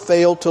ever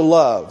fail to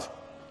love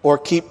or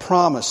keep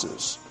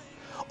promises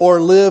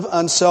or live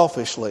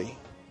unselfishly?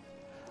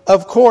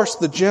 Of course,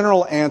 the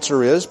general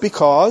answer is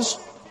because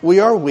we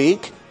are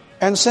weak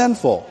and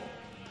sinful.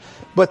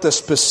 But the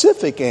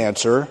specific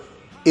answer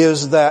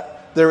is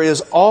that there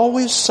is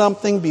always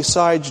something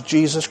besides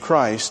Jesus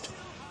Christ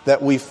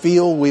that we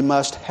feel we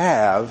must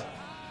have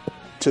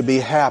to be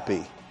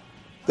happy,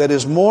 that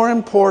is more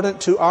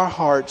important to our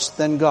hearts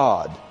than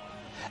God,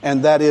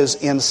 and that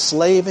is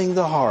enslaving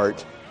the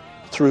heart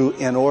through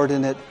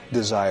inordinate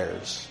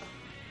desires.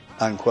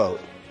 Unquote.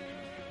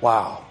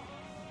 Wow.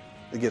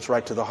 It gets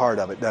right to the heart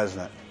of it, doesn't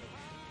it?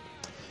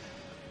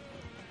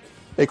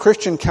 A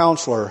Christian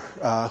counselor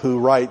who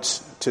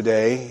writes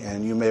today,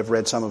 and you may have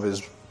read some of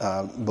his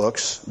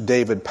books,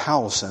 David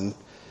Powlison,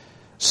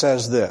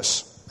 says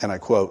this, and I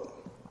quote,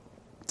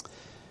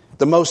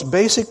 "The most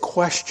basic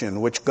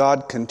question which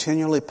God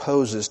continually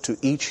poses to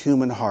each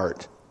human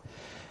heart: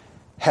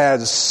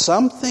 has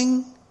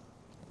something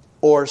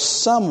or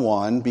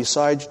someone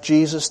besides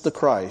Jesus the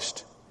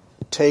Christ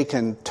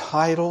taken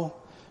title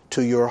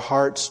to your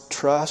heart's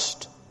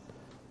trust,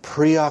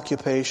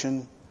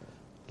 preoccupation,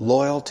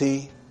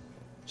 loyalty,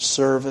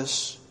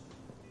 service,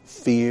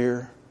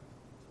 fear,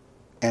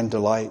 and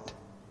delight?"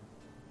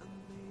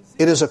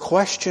 It is a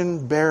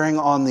question bearing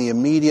on the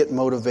immediate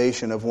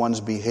motivation of one's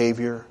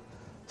behavior,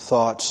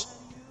 thoughts,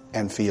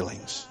 and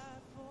feelings.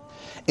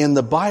 In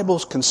the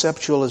Bible's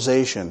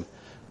conceptualization,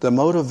 the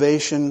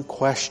motivation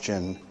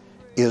question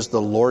is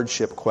the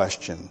lordship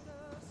question.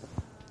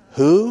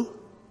 Who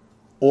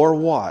or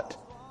what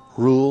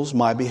rules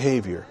my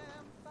behavior?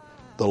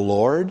 The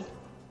Lord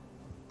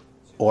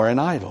or an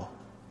idol?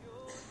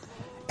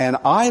 An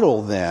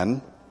idol,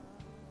 then,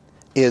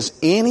 is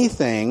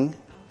anything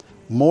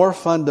more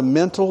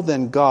fundamental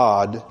than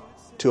God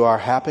to our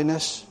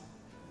happiness,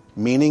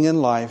 meaning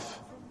in life,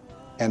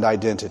 and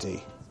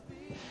identity.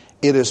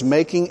 It is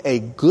making a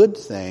good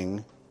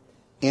thing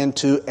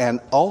into an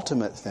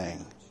ultimate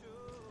thing.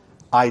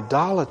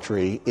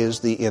 Idolatry is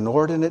the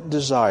inordinate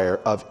desire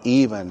of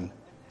even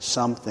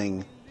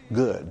something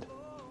good.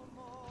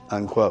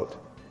 Unquote.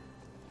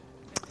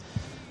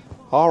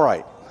 All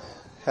right.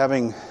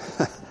 Having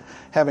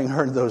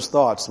heard those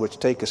thoughts, which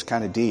take us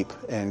kind of deep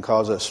and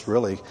cause us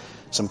really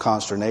some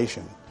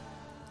consternation,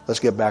 let's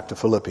get back to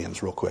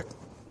Philippians real quick.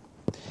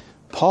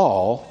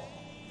 Paul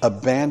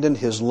abandoned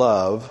his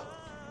love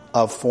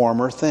of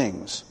former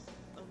things,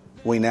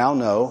 we now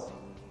know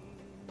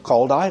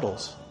called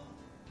idols.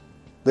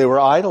 They were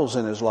idols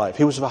in his life.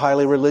 He was a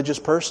highly religious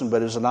person,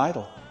 but is an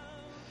idol.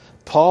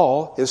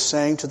 Paul is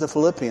saying to the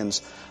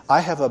Philippians,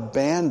 I have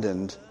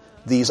abandoned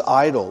these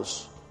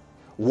idols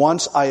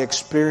once I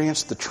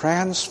experienced the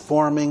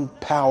transforming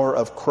power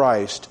of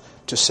Christ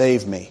to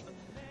save me,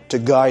 to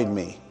guide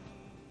me,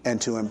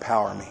 and to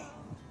empower me.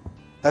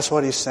 That's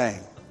what he's saying.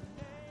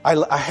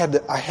 I had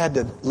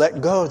to let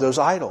go of those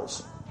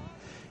idols.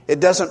 It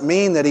doesn't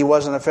mean that he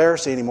wasn't a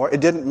Pharisee anymore. It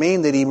didn't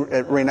mean that he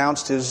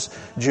renounced his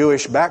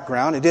Jewish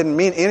background. It didn't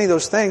mean any of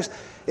those things.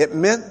 It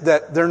meant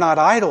that they're not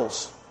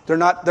idols. They're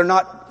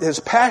not his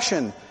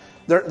passion.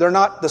 They're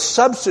not the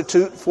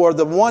substitute for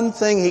the one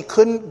thing he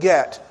couldn't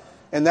get,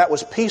 and that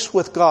was peace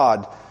with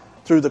God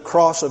through the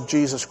cross of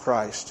Jesus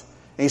Christ.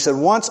 And he said,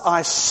 once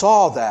I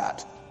saw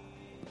that,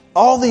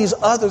 all these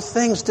other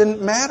things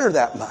didn't matter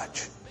that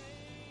much.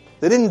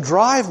 They didn't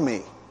drive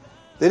me.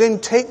 They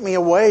didn't take me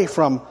away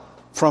from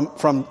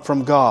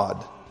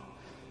God.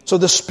 So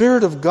the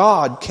Spirit of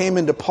God came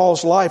into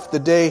Paul's life the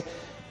day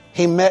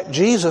he met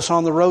Jesus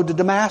on the road to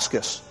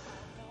Damascus.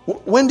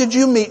 When did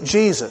you meet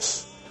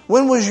Jesus?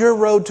 When was your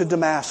road to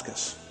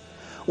Damascus?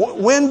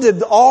 When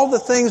did all the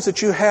things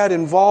that you had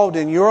involved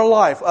in your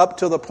life up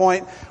to the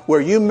point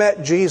where you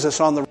met Jesus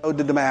on the road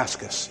to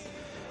Damascus?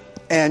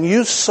 And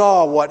you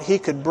saw what he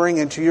could bring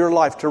into your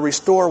life to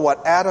restore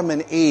what Adam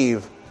and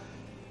Eve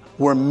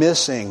were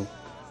missing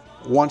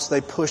once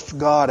they pushed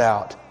God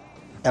out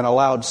and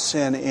allowed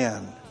sin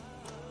in.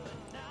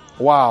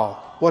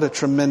 Wow, what a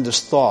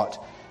tremendous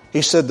thought.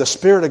 He said, the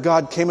Spirit of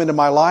God came into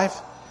my life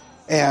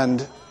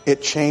and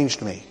it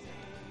changed me.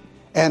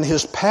 And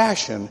his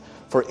passion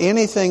for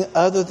anything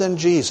other than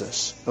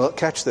Jesus. Look,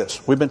 catch this.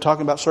 We've been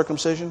talking about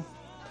circumcision.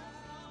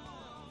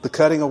 The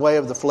cutting away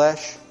of the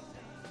flesh.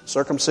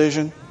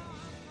 Circumcision.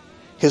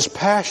 His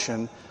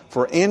passion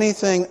for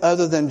anything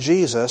other than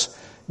Jesus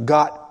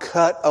got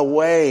cut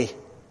away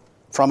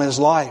from his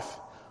life,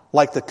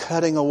 like the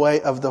cutting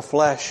away of the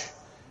flesh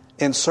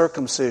in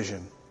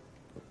circumcision.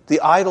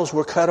 The idols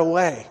were cut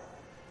away.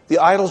 The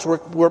idols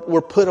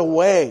were put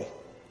away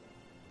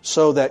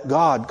so that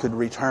God could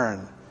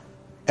return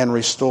and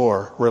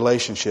restore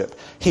relationship.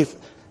 He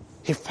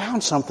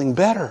found something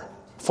better,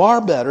 far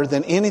better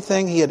than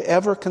anything he had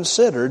ever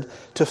considered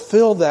to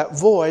fill that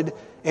void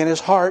in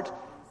his heart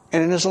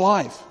and in his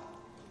life.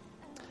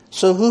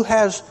 So who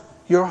has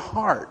your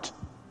heart?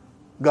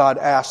 God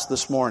asked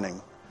this morning.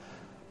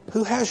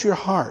 Who has your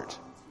heart?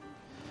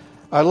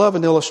 I love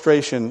an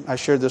illustration. I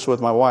shared this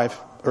with my wife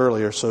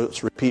earlier, so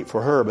it's a repeat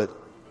for her, but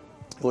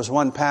it was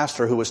one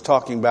pastor who was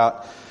talking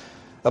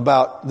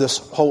about this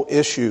whole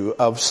issue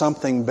of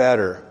something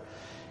better.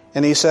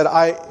 And he said,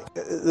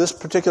 this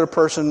particular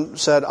person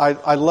said,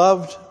 I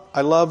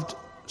loved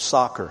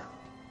soccer.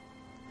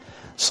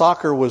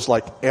 Soccer was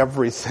like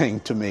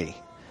everything to me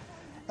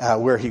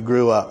where he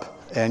grew up.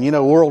 And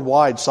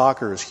worldwide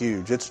soccer is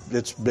huge.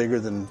 It's bigger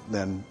than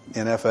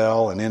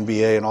NFL and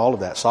NBA and all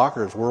of that.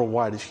 Soccer is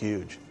worldwide is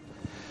huge.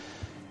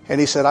 And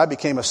he said, I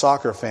became a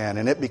soccer fan,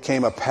 and it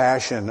became a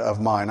passion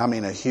of mine. I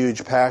mean, a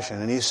huge passion.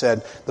 And he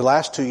said, the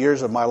last 2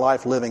 years of my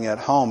life living at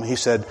home, he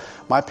said,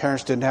 my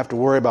parents didn't have to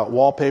worry about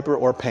wallpaper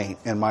or paint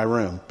in my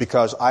room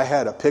because I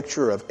had a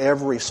picture of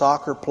every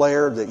soccer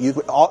player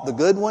the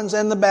good ones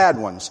and the bad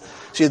ones.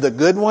 See, the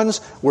good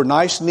ones were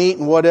nice, neat,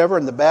 and whatever,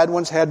 and the bad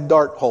ones had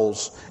dart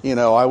holes.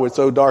 I would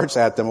throw darts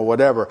at them or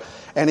whatever.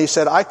 And he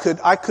said, I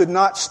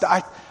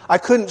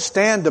couldn't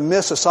stand to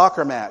miss a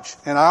soccer match.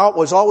 And I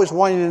was always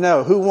wanting to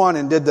know who won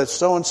and did the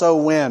so-and-so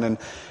win. And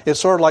it's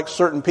sort of like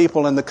certain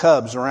people in the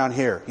Cubs around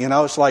here.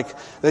 It's like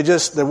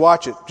they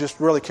watch it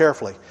just really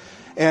carefully.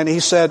 And he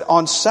said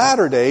on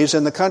Saturdays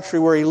in the country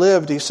where he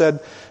lived, he said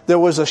there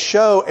was a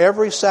show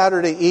every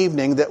Saturday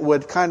evening that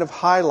would kind of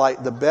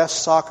highlight the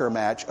best soccer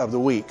match of the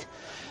week.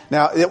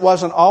 Now, it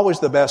wasn't always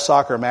the best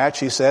soccer match,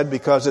 he said,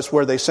 because it's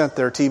where they sent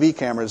their TV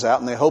cameras out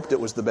and they hoped it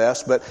was the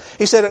best. But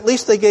he said at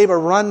least they gave a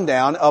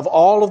rundown of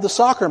all of the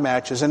soccer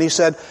matches. And he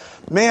said,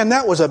 man,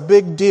 that was a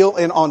big deal.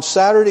 And on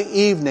Saturday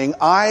evening,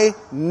 I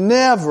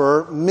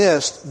never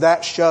missed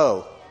that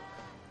show.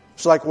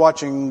 It's like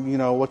watching,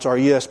 what's our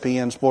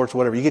ESPN Sports,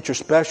 whatever. You get your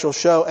special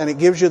show and it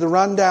gives you the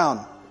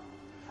rundown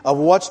of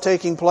what's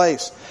taking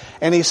place.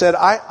 And he said,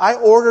 I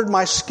ordered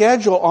my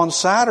schedule on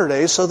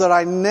Saturdays so that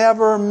I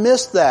never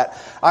missed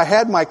that. I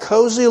had my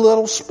cozy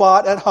little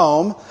spot at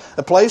home,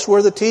 a place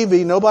where the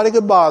TV, nobody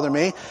could bother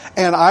me,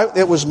 and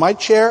it was my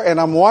chair, and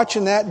I'm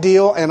watching that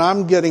deal, and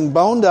I'm getting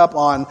boned up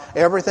on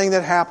everything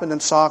that happened in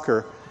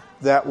soccer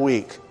that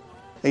week.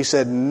 He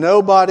said,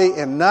 nobody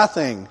and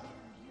nothing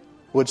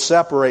would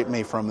separate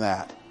me from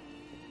that.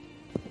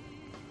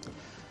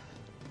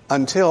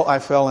 Until I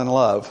fell in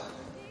love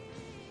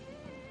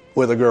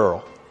with a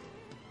girl.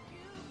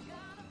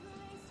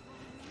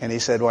 And he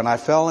said, when I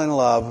fell in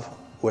love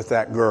with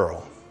that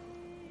girl,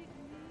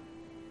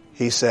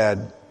 he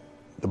said,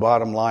 the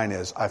bottom line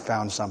is, I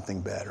found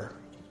something better.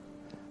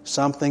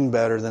 Something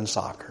better than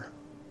soccer.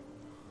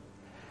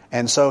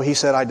 And so he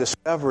said, I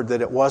discovered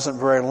that it wasn't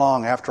very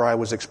long after I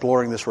was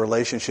exploring this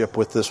relationship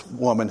with this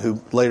woman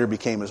who later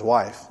became his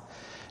wife.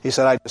 He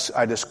said,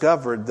 I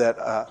discovered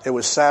that it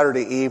was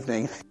Saturday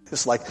evening.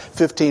 It's like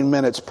 15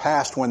 minutes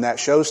past when that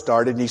show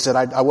started. And he said,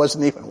 I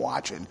wasn't even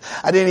watching.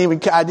 I didn't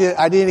even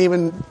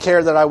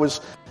care that I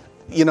was,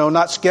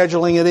 not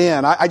scheduling it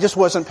in. I just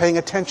wasn't paying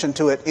attention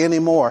to it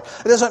anymore.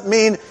 It doesn't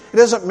mean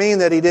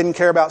that he didn't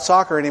care about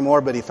soccer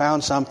anymore, but he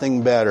found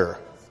something better.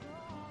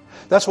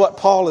 That's what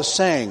Paul is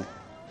saying.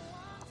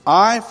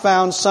 I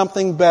found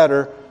something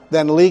better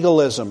than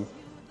legalism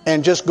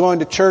and just going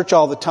to church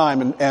all the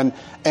time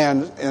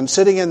and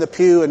sitting in the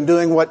pew and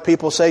doing what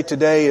people say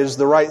today is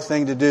the right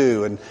thing to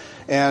do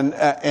and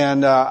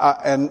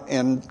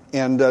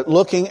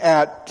looking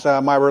at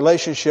my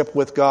relationship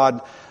with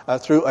God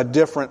through a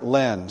different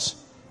lens.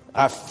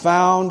 I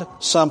found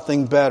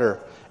something better,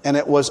 and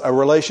it was a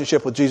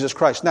relationship with Jesus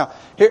Christ. Now,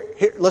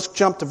 here let's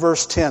jump to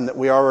verse 10 that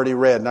we already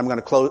read, and I'm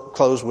going to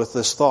close with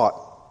this thought.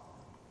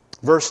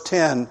 Verse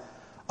 10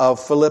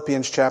 of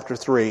Philippians chapter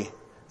 3.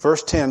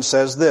 Verse 10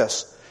 says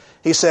this.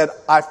 He said,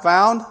 I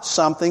found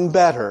something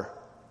better.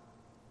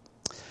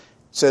 It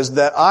says,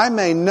 that I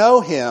may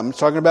know Him,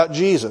 talking about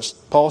Jesus.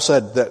 Paul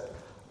said that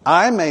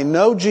I may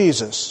know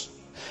Jesus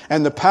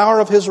and the power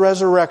of His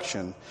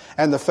resurrection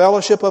and the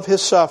fellowship of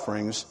His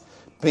sufferings,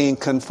 being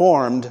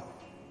conformed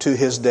to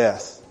His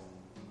death.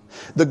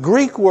 The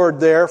Greek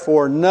word there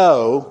for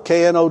know,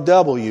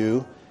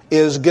 K-N-O-W,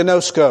 is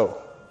gnosko.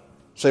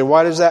 Say,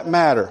 why does that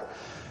matter?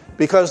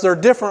 Because there are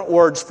different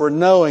words for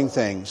knowing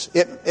things.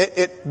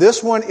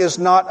 This one is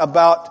not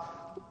about,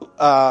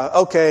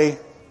 okay,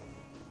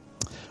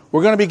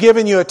 we're going to be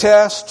giving you a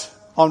test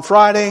on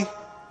Friday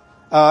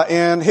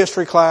in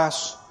history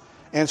class,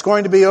 and it's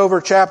going to be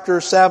over chapter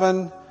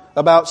 7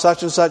 about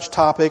such and such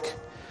topic.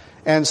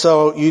 And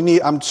so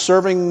I'm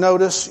serving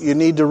notice, you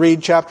need to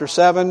read chapter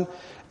 7,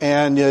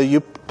 and you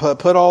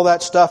put all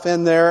that stuff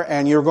in there,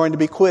 and you're going to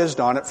be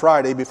quizzed on it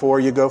Friday before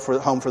you go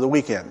home for the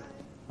weekend.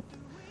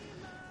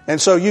 And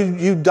so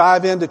you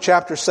dive into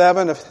chapter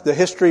 7 of the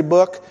history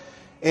book,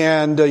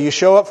 and you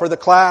show up for the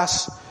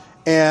class,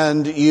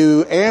 and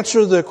you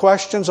answer the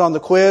questions on the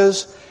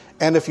quiz,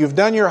 and if you've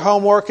done your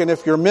homework and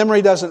if your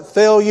memory doesn't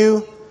fail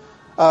you,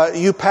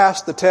 you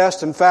pass the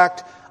test. In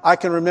fact, I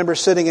can remember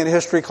sitting in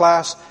history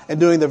class and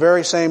doing the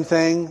very same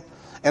thing,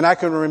 and I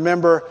can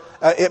remember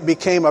it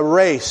became a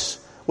race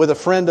with a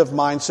friend of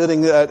mine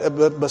sitting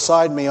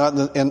beside me on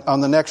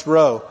the next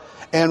row.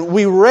 And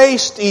we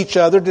raced each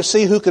other to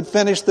see who could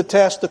finish the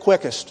test the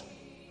quickest.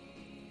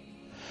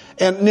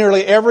 And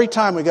nearly every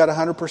time we got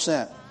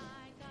 100%.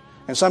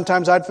 And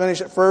sometimes I'd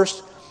finish it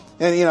first,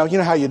 And you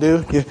know how you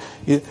do.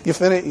 You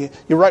finish.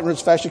 You're writing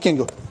as fast as you can.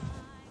 Go.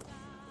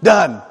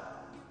 Done.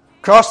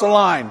 Cross the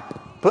line.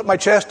 Put my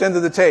chest into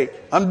the tape.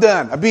 I'm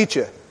done. I beat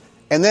you.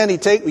 And then you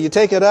take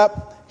it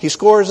up. He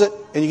scores it,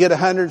 and you get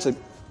 100. So,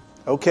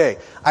 okay.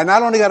 I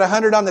not only got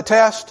 100 on the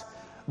test,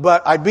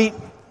 but I beat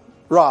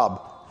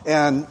Rob,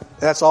 and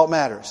that's all that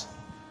matters.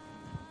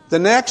 The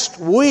next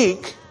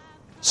week,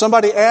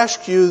 somebody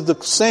asks you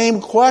the same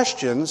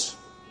questions,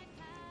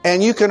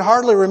 and you can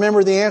hardly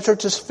remember the answer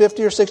to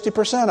 50 or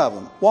 60% of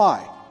them.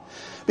 Why?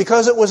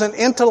 Because it was an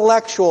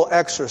intellectual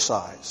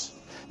exercise.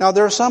 Now,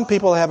 there are some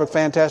people that have a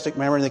fantastic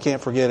memory and they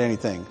can't forget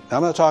anything.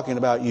 I'm not talking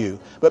about you.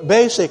 But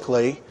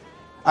basically,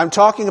 I'm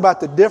talking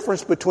about the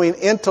difference between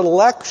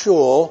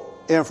intellectual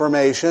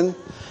information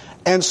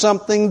and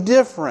something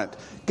different.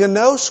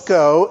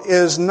 Gnosko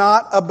is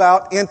not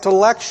about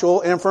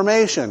intellectual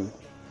information.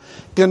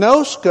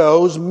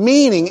 Gnosko's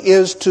meaning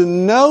is to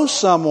know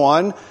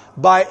someone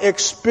by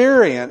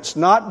experience,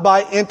 not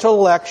by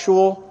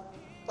intellectual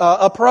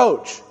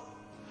approach.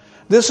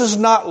 This is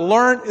not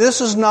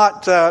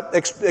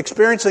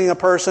experiencing a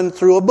person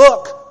through a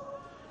book.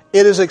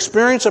 It is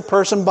experience a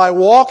person by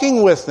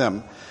walking with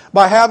them,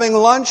 by having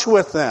lunch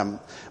with them,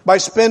 by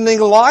spending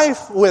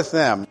life with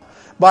them,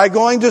 by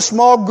going to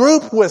small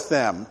group with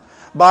them,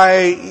 by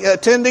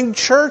attending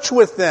church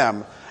with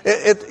them.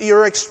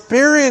 You're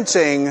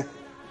experiencing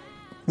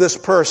this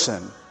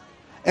person.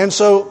 And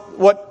so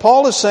what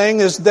Paul is saying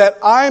is that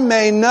I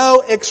may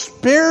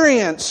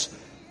experience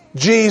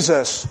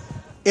Jesus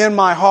in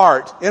my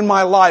heart, in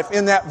my life,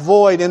 in that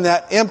void, in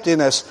that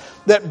emptiness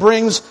that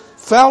brings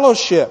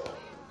fellowship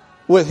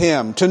with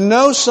Him. To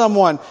know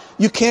someone,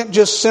 you can't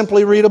just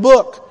simply read a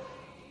book.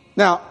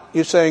 Now,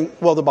 you're saying,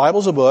 well, the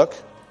Bible's a book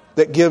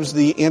that gives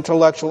the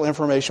intellectual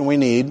information we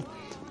need,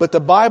 but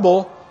the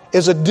Bible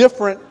is a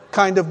different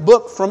kind of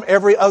book from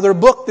every other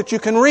book that you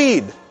can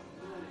read.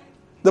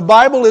 The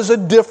Bible is a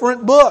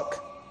different book.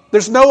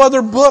 There's no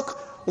other book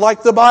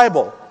like the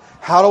Bible.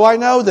 How do I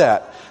know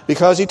that?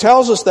 Because He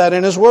tells us that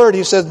in His Word.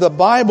 He says the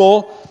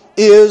Bible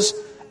is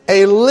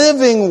a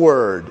living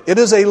Word. It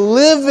is a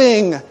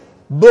living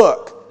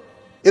book.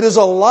 It is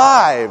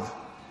alive.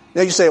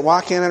 Now you say, well,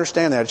 I can't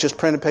understand that. It's just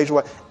printed page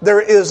away.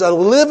 There is a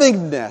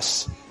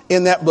livingness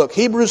in that book.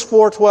 Hebrews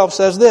 4:12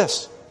 says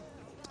this.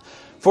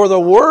 For the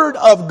Word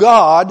of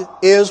God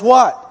is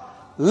what?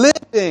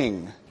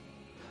 Living.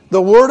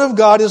 The Word of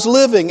God is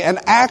living and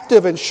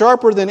active and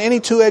sharper than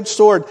any two-edged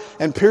sword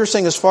and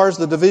piercing as far as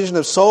the division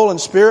of soul and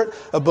spirit,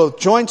 of both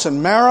joints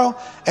and marrow,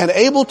 and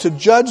able to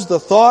judge the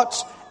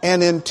thoughts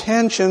and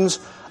intentions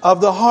of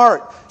the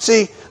heart.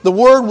 See, the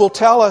Word will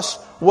tell us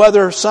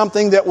whether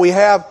something that we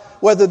have,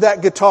 whether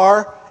that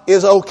guitar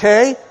is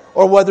okay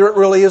or whether it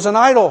really is an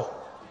idol.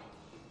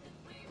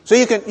 So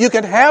you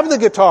can have the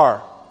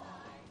guitar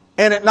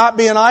and it not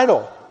be an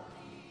idol.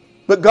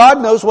 But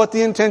God knows what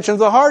the intention of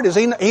the heart is.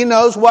 He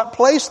knows what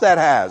place that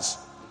has.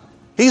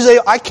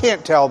 I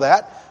can't tell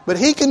that, but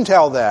He can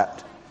tell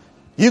that.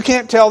 You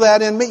can't tell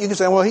that in me. You can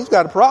say, well, he's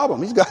got a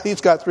problem.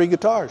 He's got 3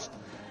 guitars.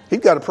 He's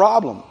got a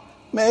problem.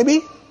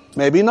 Maybe,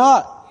 maybe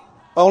not.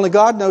 Only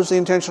God knows the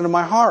intention of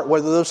my heart,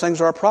 whether those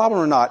things are a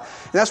problem or not.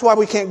 And that's why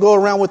we can't go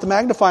around with the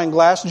magnifying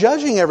glass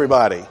judging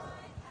everybody.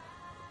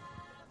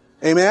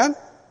 Amen?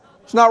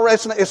 It's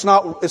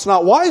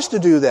not wise to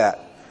do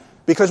that.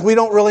 Because we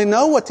don't really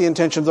know what the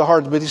intention of the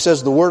heart is, but He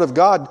says the Word of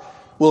God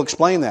will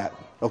explain that.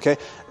 Okay?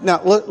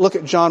 Now, look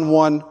at John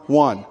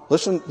 1:1.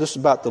 Listen, this is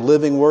about the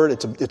living Word.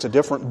 It's a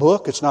different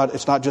book. It's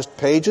not just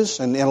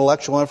pages and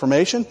intellectual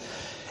information.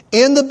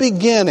 In the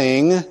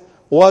beginning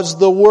was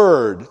the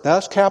Word. Now,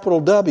 that's capital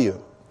W.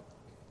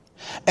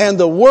 And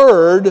the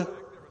Word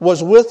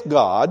was with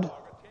God.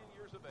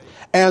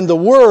 And the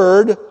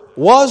Word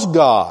was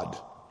God.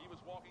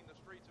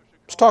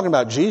 It's talking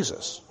about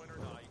Jesus.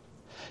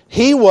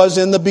 He was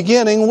in the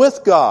beginning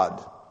with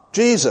God,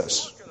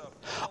 Jesus.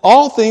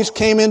 All things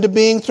came into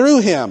being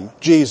through Him,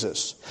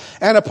 Jesus.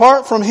 And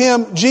apart from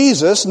Him,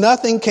 Jesus,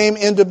 nothing came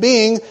into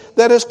being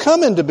that has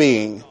come into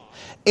being.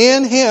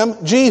 In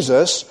Him,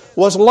 Jesus,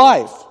 was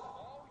life.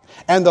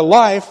 And the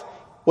life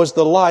was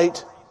the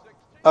light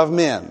of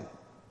men.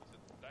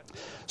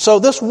 So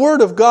this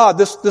Word of God,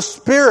 this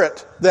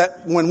Spirit,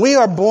 that when we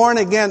are born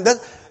again,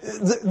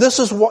 this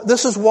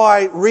is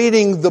why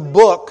reading the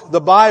book,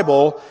 the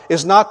Bible,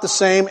 is not the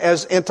same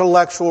as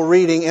intellectual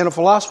reading in a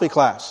philosophy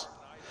class.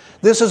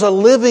 This is a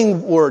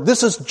living Word.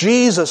 This is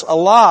Jesus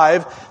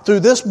alive through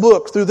this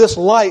book, through this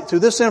light, through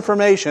this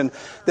information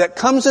that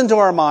comes into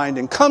our mind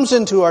and comes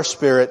into our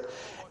spirit,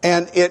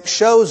 and it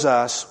shows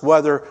us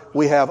whether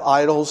we have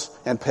idols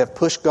and have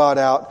pushed God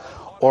out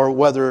or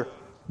whether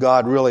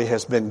God really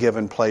has been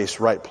given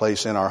right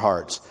place in our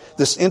hearts.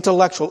 This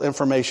intellectual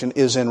information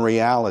is in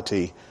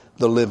reality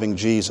the living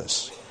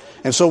Jesus.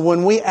 And so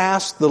when we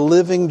ask the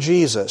living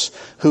Jesus,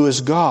 who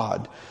is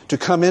God, to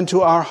come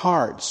into our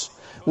hearts,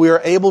 we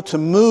are able to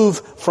move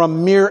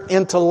from mere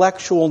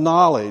intellectual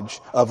knowledge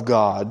of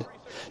God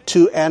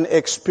to an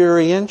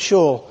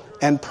experiential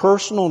and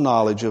personal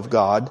knowledge of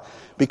God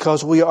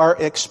because we are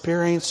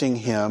experiencing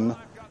Him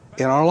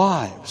in our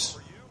lives.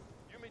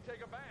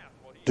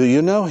 Do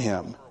you know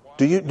Him?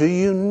 Do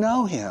you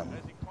know Him?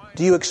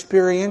 Do you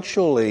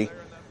experientially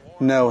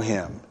know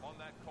Him?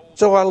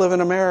 So I live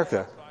in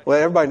America. Well,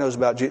 everybody knows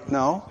about Jesus.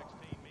 No.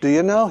 Do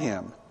you know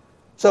Him?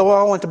 So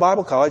I went to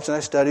Bible college and I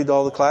studied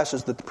all the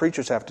classes that the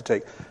preachers have to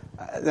take.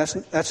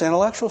 That's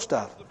intellectual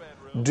stuff.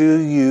 Do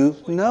you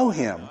know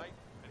Him?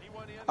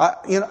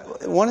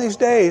 One of these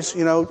days,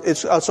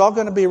 it's all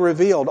going to be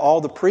revealed. All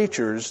the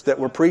preachers that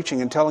were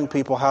preaching and telling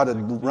people how to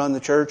run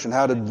the church and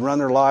how to run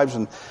their lives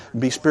and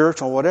be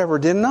spiritual, whatever,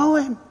 didn't know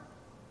Him.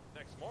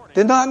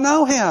 Did not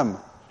know Him.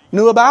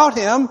 Knew about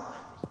Him,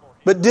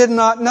 but did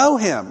not know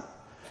Him.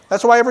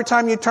 That's why every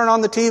time you turn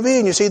on the TV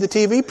and you see the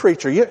TV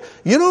preacher, you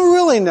don't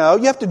really know.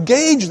 You have to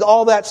gauge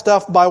all that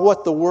stuff by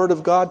what the Word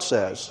of God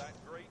says.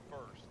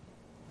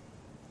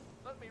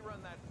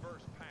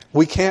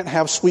 We can't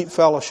have sweet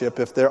fellowship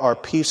if there are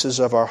pieces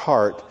of our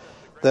heart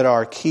that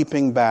are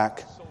keeping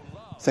back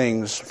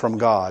things from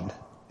God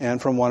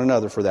and from one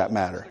another, for that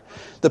matter.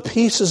 The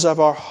pieces of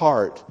our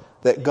heart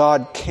that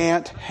God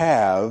can't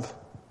have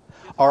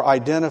are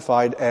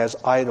identified as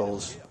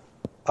idols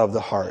of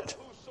the heart.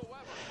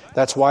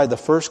 That's why the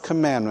first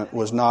commandment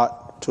was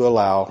not to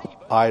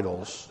allow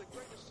idols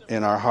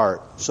in our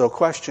heart. So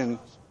question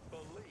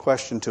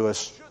to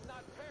us: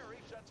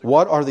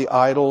 what are the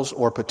idols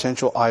or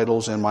potential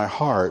idols in my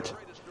heart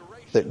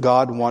that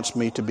God wants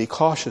me to be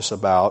cautious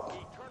about,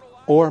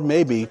 or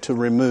maybe to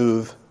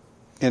remove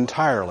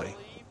entirely?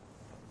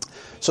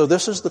 So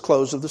this is the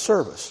close of the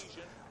service.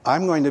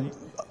 I'm going to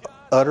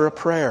utter a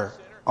prayer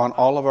on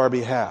all of our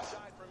behalf.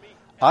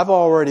 I've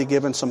already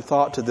given some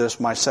thought to this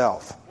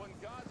myself,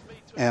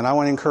 and I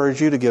want to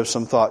encourage you to give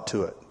some thought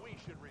to it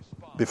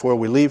before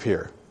we leave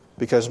here,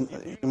 because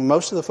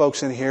most of the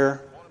folks in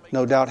here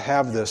no doubt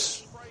have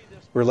this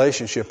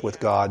relationship with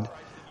God,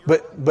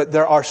 but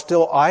there are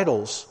still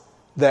idols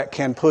that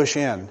can push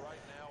in,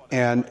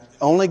 and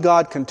only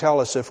God can tell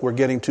us if we're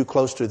getting too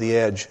close to the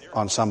edge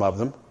on some of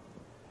them,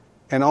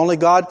 and only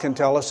God can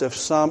tell us if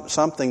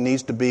something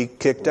needs to be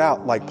kicked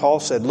out. Like Paul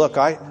said, look,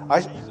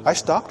 I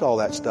stopped all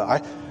that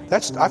stuff.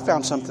 I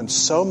found something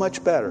so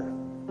much better.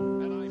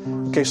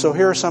 Okay, so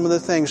here are some of the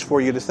things for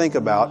you to think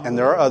about, and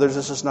there are others.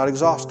 This is not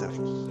exhaustive,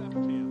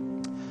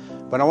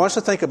 but I want us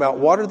to think about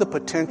what are the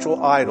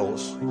potential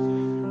idols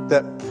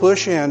that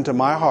push into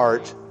my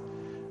heart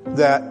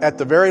that at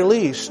the very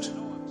least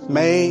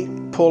may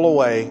pull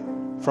away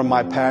from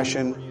my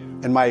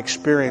passion and my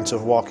experience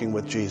of walking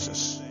with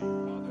Jesus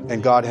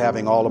and God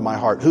having all of my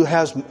heart. Who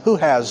has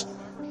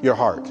your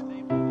heart?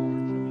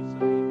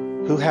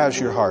 Who has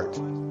your heart?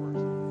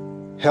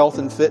 Health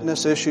and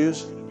fitness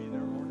issues.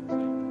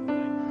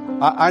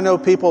 I know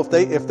people,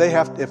 if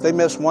they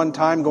miss one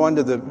time going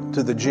to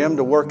the gym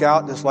to work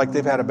out, it's like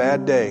they've had a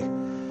bad day.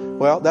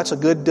 Well, that's a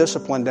good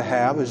discipline to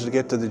have, is to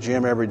get to the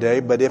gym every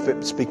day. But if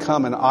it's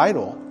become an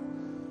idol,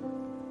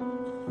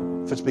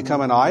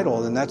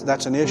 then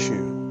that's an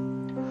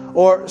issue.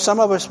 Or some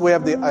of us, we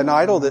have an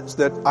idol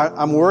that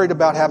I'm worried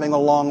about having a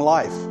long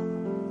life.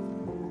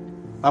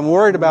 I'm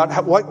worried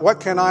about what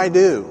can I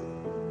do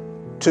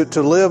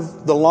to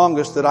live the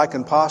longest that I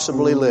can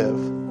possibly live.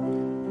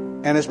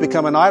 And it's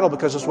become an idol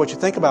because it's what you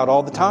think about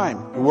all the time.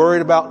 You're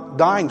worried about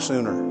dying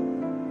sooner.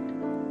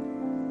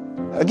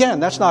 Again,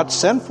 that's not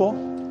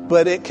sinful,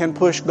 but it can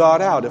push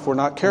God out if we're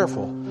not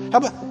careful. How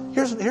about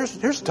here's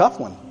a tough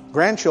one: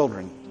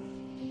 grandchildren,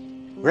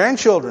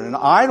 an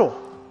idol.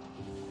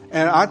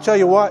 And I tell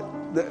you what,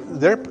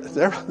 they're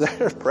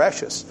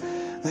precious.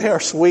 They are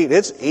sweet.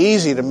 It's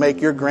easy to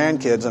make your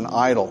grandkids an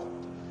idol,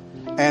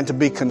 and to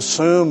be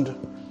consumed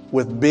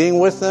with being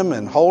with them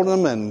and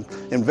holding them and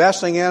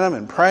investing in them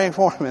and praying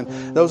for them.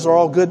 And those are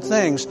all good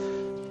things,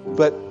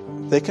 but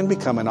they can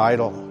become an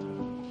idol.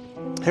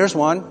 Here's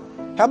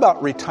one. How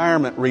about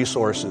retirement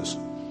resources?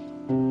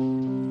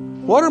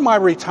 What are my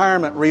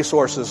retirement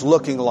resources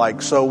looking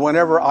like? So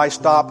whenever I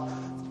stop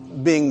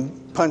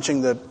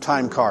punching the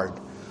time card,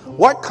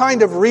 what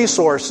kind of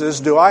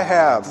resources do I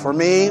have for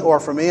me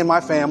and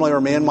my family, or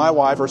me and my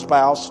wife or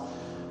spouse?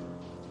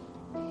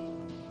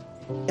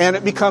 And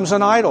it becomes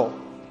an idol.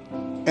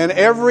 And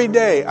every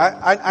day,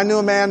 I knew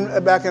a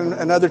man back in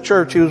another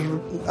church who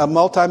was a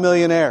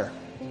multimillionaire.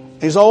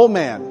 He's an old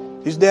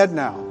man. He's dead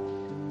now.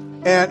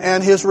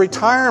 And his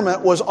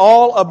retirement was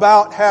all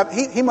about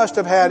he must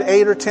have had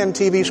 8 or 10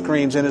 TV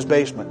screens in his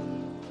basement.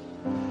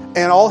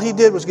 And all he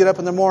did was get up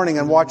in the morning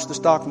and watch the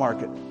stock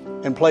market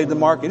and played the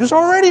market. He was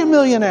already a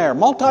millionaire,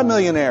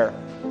 multimillionaire.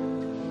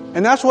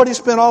 And that's what he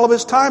spent all of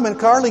his time, and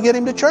hardly get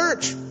him to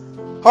church.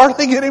 And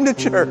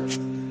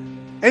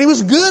he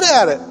was good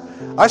at it.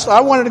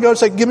 I wanted to go and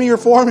say, give me your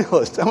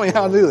formulas. Tell me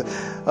how to do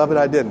that. But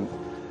I didn't.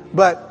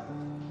 But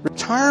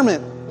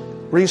retirement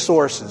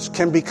resources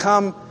can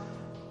become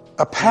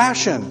a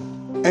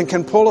passion and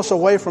can pull us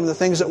away from the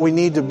things that we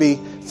need to be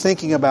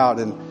thinking about.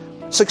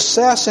 And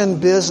success in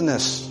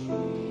business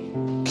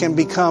can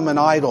become an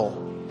idol.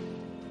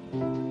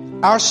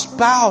 Our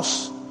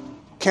spouse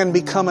can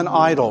become an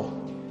idol.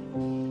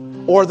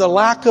 Or the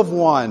lack of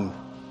one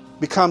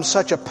becomes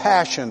such a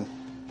passion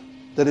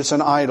that it's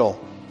an idol.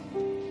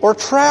 Or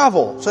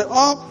travel. Say,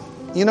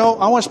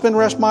 I want to spend the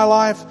rest of my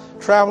life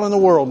traveling the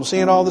world and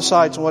seeing all the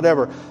sights and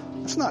whatever.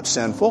 It's not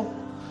sinful.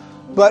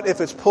 But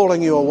if it's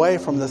pulling you away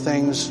from the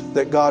things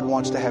that God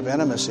wants to have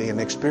intimacy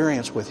and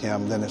experience with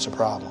Him, then it's a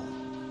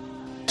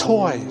problem.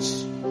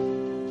 Toys.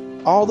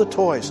 All the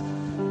toys.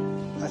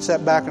 I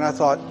sat back and I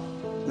thought,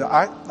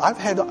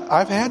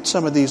 I've had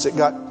some of these that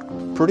got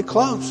pretty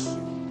close.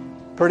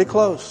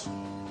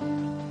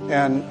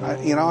 And,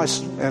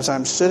 as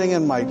I'm sitting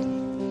in my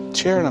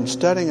chair and I'm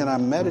studying and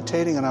I'm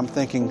meditating and I'm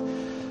thinking,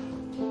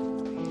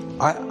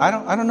 I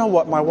don't know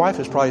what my wife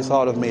has probably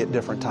thought of me at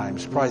different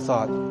times. She probably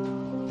thought,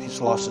 he's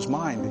lost his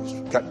mind. He's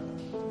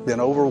been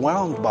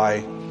overwhelmed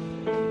by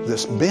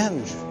this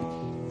binge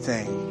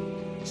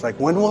thing. It's like,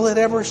 when will it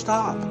ever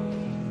stop?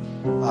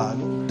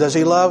 Does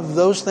he love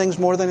those things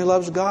more than he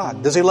loves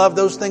God? Does he love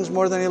those things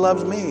more than he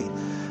loves me?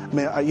 I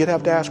mean, you'd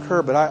have to ask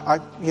her, but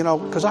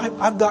because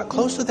I've got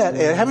close to that.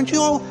 Haven't you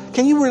all?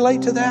 Can you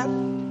relate to that?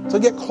 So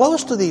get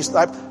close to these.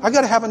 I've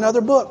got to have another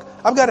book.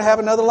 I've got to have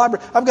another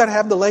library. I've got to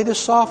have the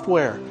latest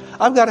software.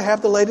 I've got to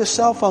have the latest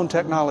cell phone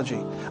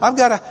technology. And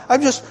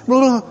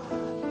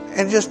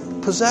it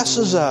just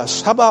possesses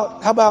us. How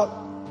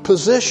about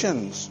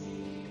positions?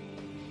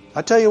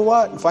 I tell you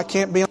what, if I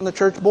can't be on the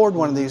church board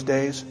one of these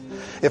days,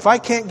 if I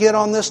can't get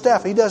on this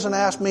staff, He doesn't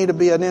ask me to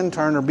be an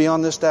intern or be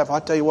on this staff. I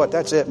tell you what,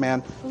 that's it,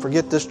 man.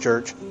 Forget this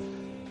church.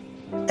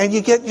 And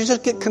you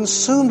just get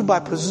consumed by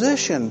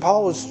position.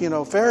 Paul was,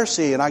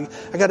 Pharisee, and I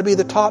got to be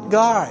the top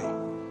guy,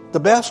 the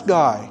best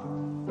guy.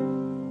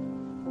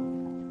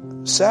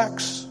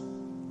 Sex,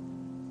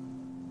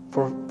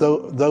 for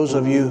those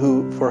of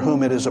you for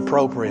whom it is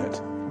appropriate,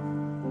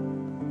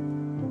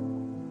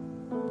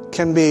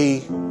 can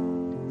be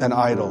an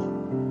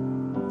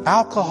idol.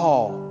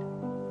 Alcohol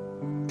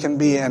can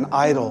be an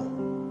idol.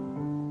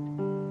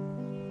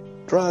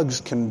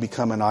 Drugs can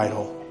become an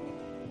idol.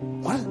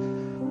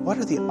 What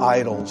are the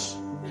idols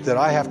that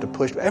I have to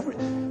push?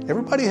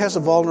 Everybody has a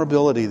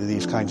vulnerability to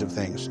these kinds of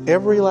things.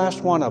 Every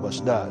last one of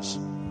us does.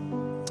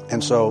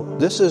 And so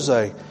this is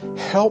a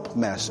help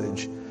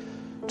message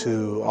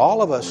to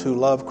all of us who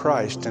love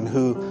Christ and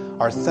who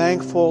are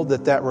thankful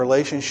that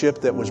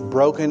relationship that was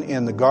broken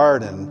in the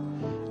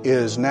garden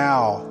is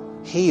now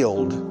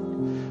healed.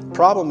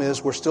 Problem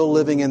is, we're still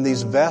living in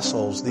these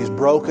vessels, these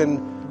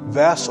broken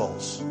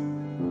vessels.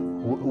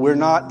 We're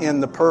not in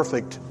the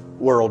perfect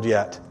world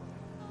yet.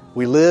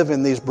 We live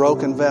in these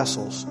broken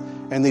vessels.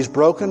 And these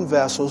broken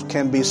vessels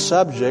can be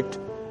subject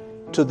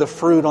to the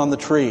fruit on the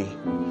tree,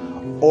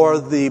 or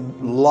the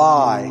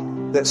lie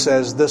that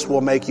says this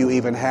will make you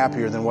even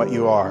happier than what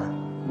you are.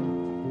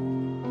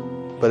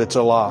 But it's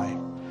a lie.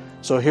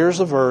 So here's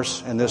a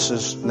verse, and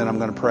then I'm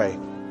going to pray.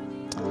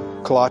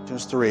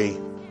 Colossians 3,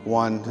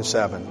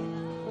 1-7.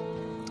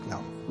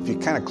 Now, if you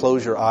kind of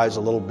close your eyes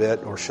a little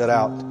bit or shut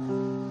out.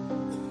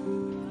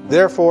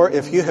 Therefore,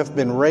 if you have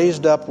been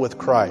raised up with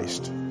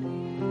Christ,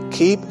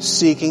 keep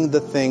seeking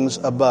the things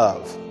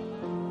above,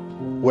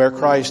 where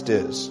Christ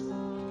is,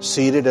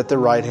 seated at the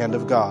right hand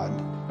of God.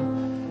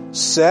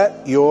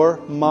 Set your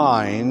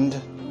mind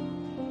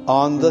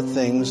on the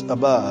things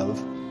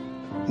above,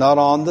 not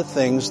on the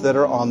things that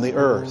are on the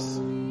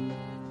earth.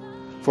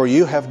 For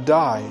you have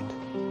died,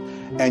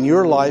 and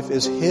your life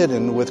is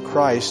hidden with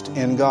Christ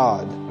in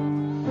God.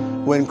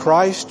 When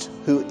Christ,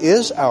 who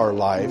is our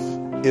life,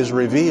 is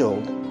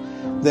revealed,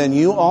 then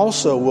you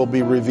also will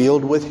be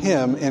revealed with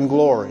Him in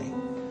glory.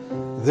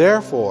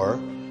 Therefore,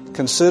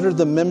 consider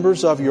the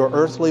members of your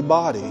earthly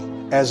body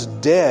as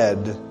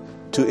dead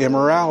to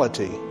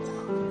immorality,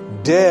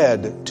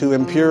 dead to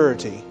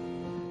impurity,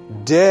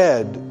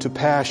 dead to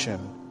passion,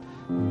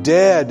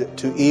 dead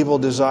to evil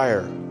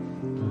desire,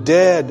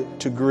 dead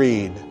to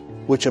greed,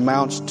 which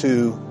amounts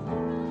to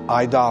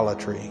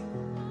idolatry.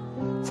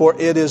 For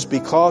it is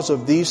because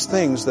of these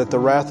things that the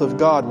wrath of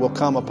God will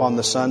come upon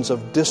the sons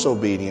of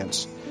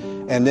disobedience.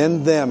 And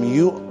in them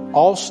you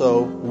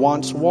also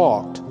once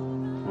walked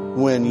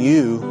when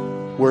you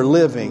were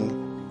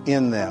living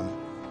in them.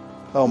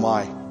 Oh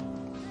my.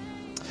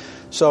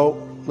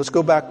 So let's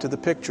go back to the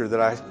picture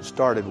that I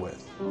started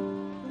with.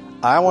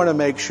 I want to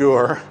make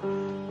sure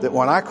that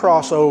when I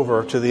cross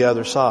over to the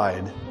other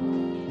side,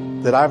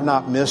 that I've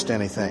not missed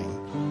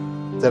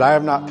anything, that I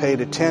have not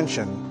paid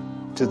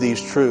attention to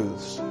these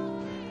truths.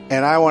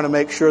 And I want to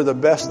make sure the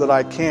best that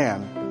I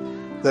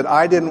can, that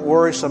I didn't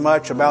worry so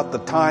much about the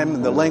time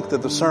and the length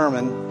of the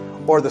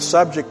sermon or the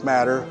subject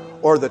matter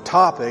or the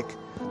topic,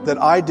 that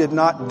I did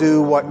not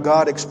do what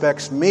God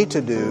expects me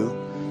to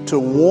do to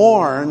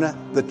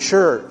warn the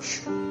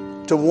church,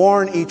 to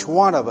warn each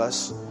one of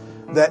us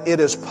that it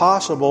is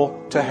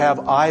possible to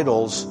have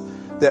idols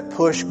that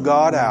push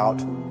God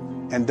out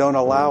and don't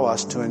allow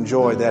us to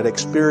enjoy that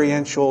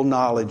experiential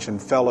knowledge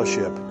and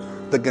fellowship,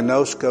 the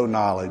gnosko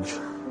knowledge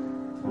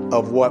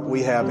of what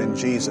we have in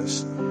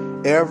Jesus.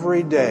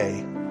 Every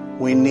day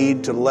we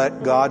need to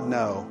let God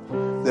know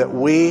that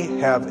we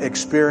have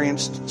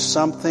experienced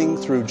something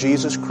through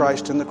Jesus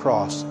Christ and the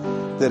cross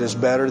that is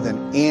better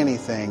than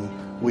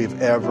anything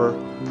we've ever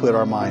put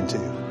our mind to.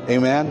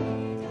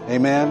 Amen?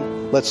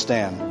 Amen? Let's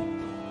stand.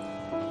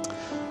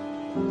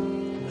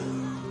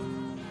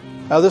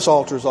 Now, this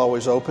altar is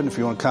always open if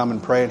you want to come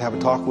and pray and have a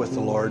talk with the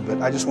Lord.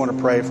 But I just want to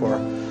pray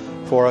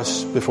for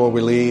us before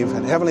we leave.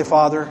 And Heavenly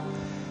Father,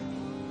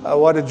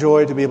 what a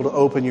joy to be able to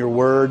open your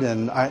word.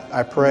 And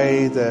I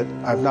pray that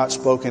I've not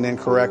spoken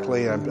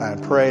incorrectly. I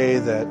pray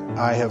that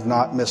I have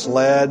not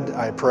misled.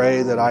 I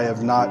pray that I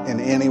have not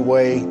in any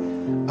way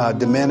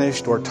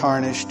diminished or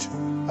tarnished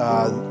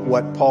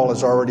what Paul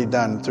has already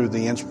done through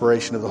the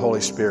inspiration of the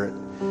Holy Spirit.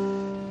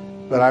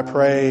 But I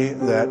pray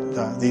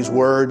that these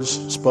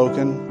words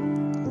spoken,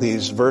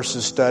 these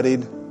verses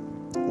studied,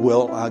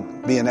 will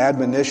be an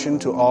admonition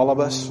to all of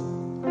us.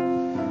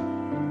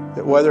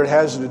 That whether it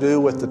has to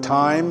do with the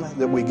time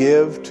that we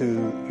give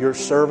to your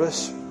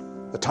service,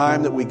 the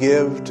time that we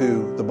give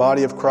to the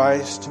body of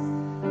Christ,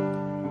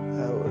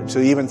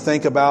 to even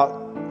think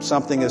about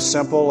something as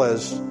simple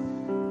as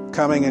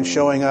coming and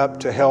showing up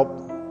to help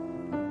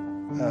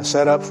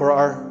set up for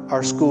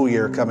our school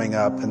year coming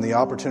up and the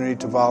opportunity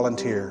to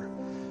volunteer.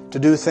 To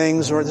do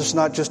things where it's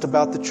not just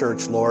about the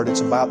church, Lord. It's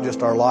about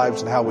just our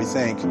lives and how we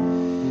think.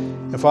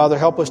 And Father,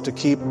 help us to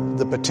keep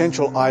the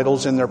potential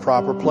idols in their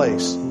proper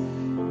place.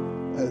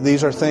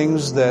 These are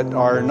things that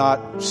are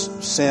not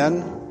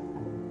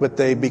sin, but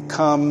they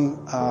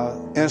become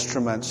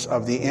instruments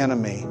of the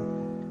enemy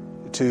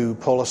to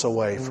pull us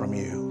away from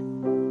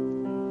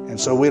you. And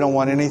so we don't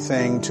want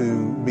anything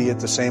to be at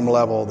the same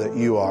level that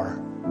you are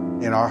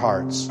in our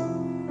hearts.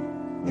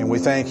 And we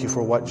thank you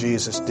for what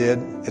Jesus did.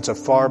 It's a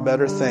far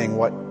better thing.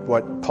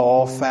 What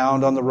Paul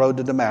found on the road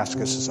to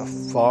Damascus is a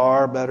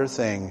far better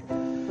thing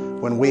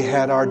when we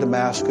had our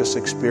Damascus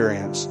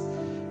experience.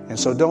 And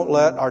so don't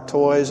let our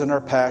toys and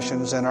our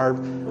passions and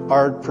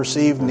our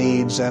perceived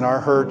needs and our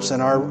hurts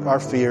and our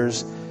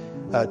fears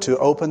to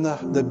open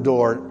the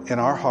door in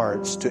our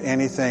hearts to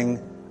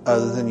anything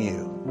other than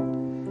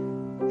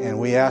you. And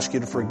we ask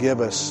you to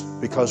forgive us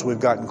because we've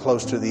gotten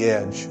close to the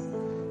edge.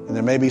 And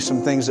there may be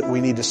some things that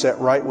we need to set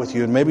right with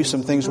you, and maybe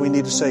some things we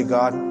need to say,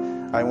 God,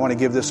 I want to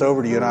give this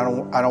over to you, and I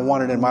don't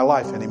want it in my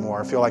life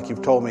anymore. I feel like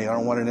you've told me I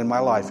don't want it in my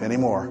life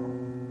anymore.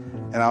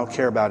 And I don't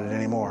care about it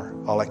anymore.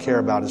 All I care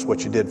about is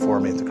what you did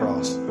for me at the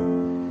cross.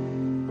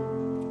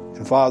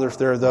 And Father, if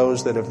there are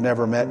those that have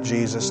never met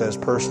Jesus as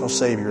personal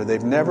Savior,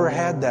 they've never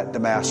had that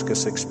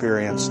Damascus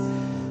experience,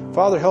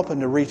 Father, help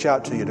them to reach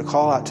out to you, to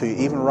call out to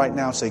you, even right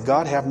now and say,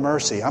 God, have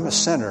mercy. I'm a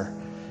sinner.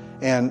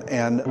 And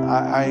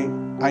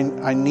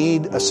I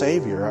need a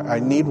Savior. I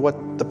need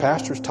what the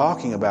pastor's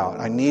talking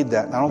about. I need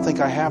that. And I don't think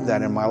I have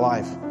that in my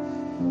life.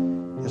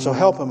 And so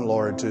help them,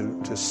 Lord,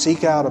 to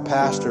seek out a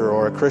pastor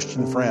or a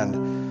Christian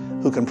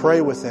friend who can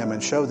pray with them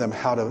and show them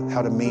how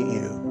to meet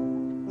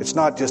you. It's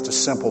not just a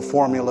simple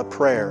formula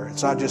prayer.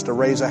 It's not just to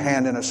raise a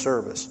hand in a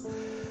service.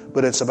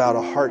 But it's about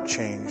a heart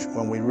change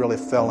when we really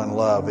fell in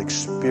love,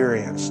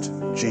 experienced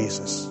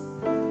Jesus.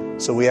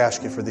 So we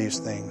ask you for these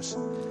things.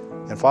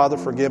 And Father,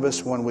 forgive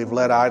us when we've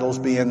let idols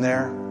be in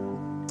there.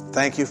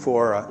 Thank you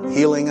for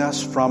healing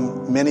us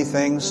from many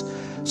things.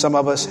 Some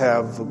of us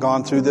have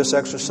gone through this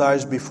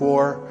exercise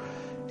before,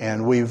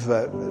 and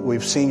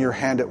we've seen your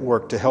hand at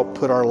work to help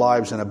put our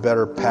lives in a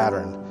better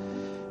pattern.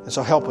 And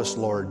so help us,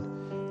 Lord,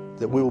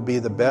 that we will be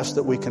the best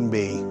that we can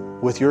be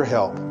with your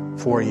help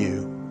for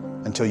you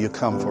until you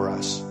come for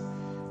us.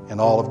 And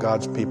all of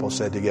God's people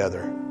said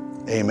together,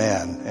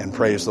 amen, and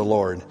praise the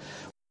Lord.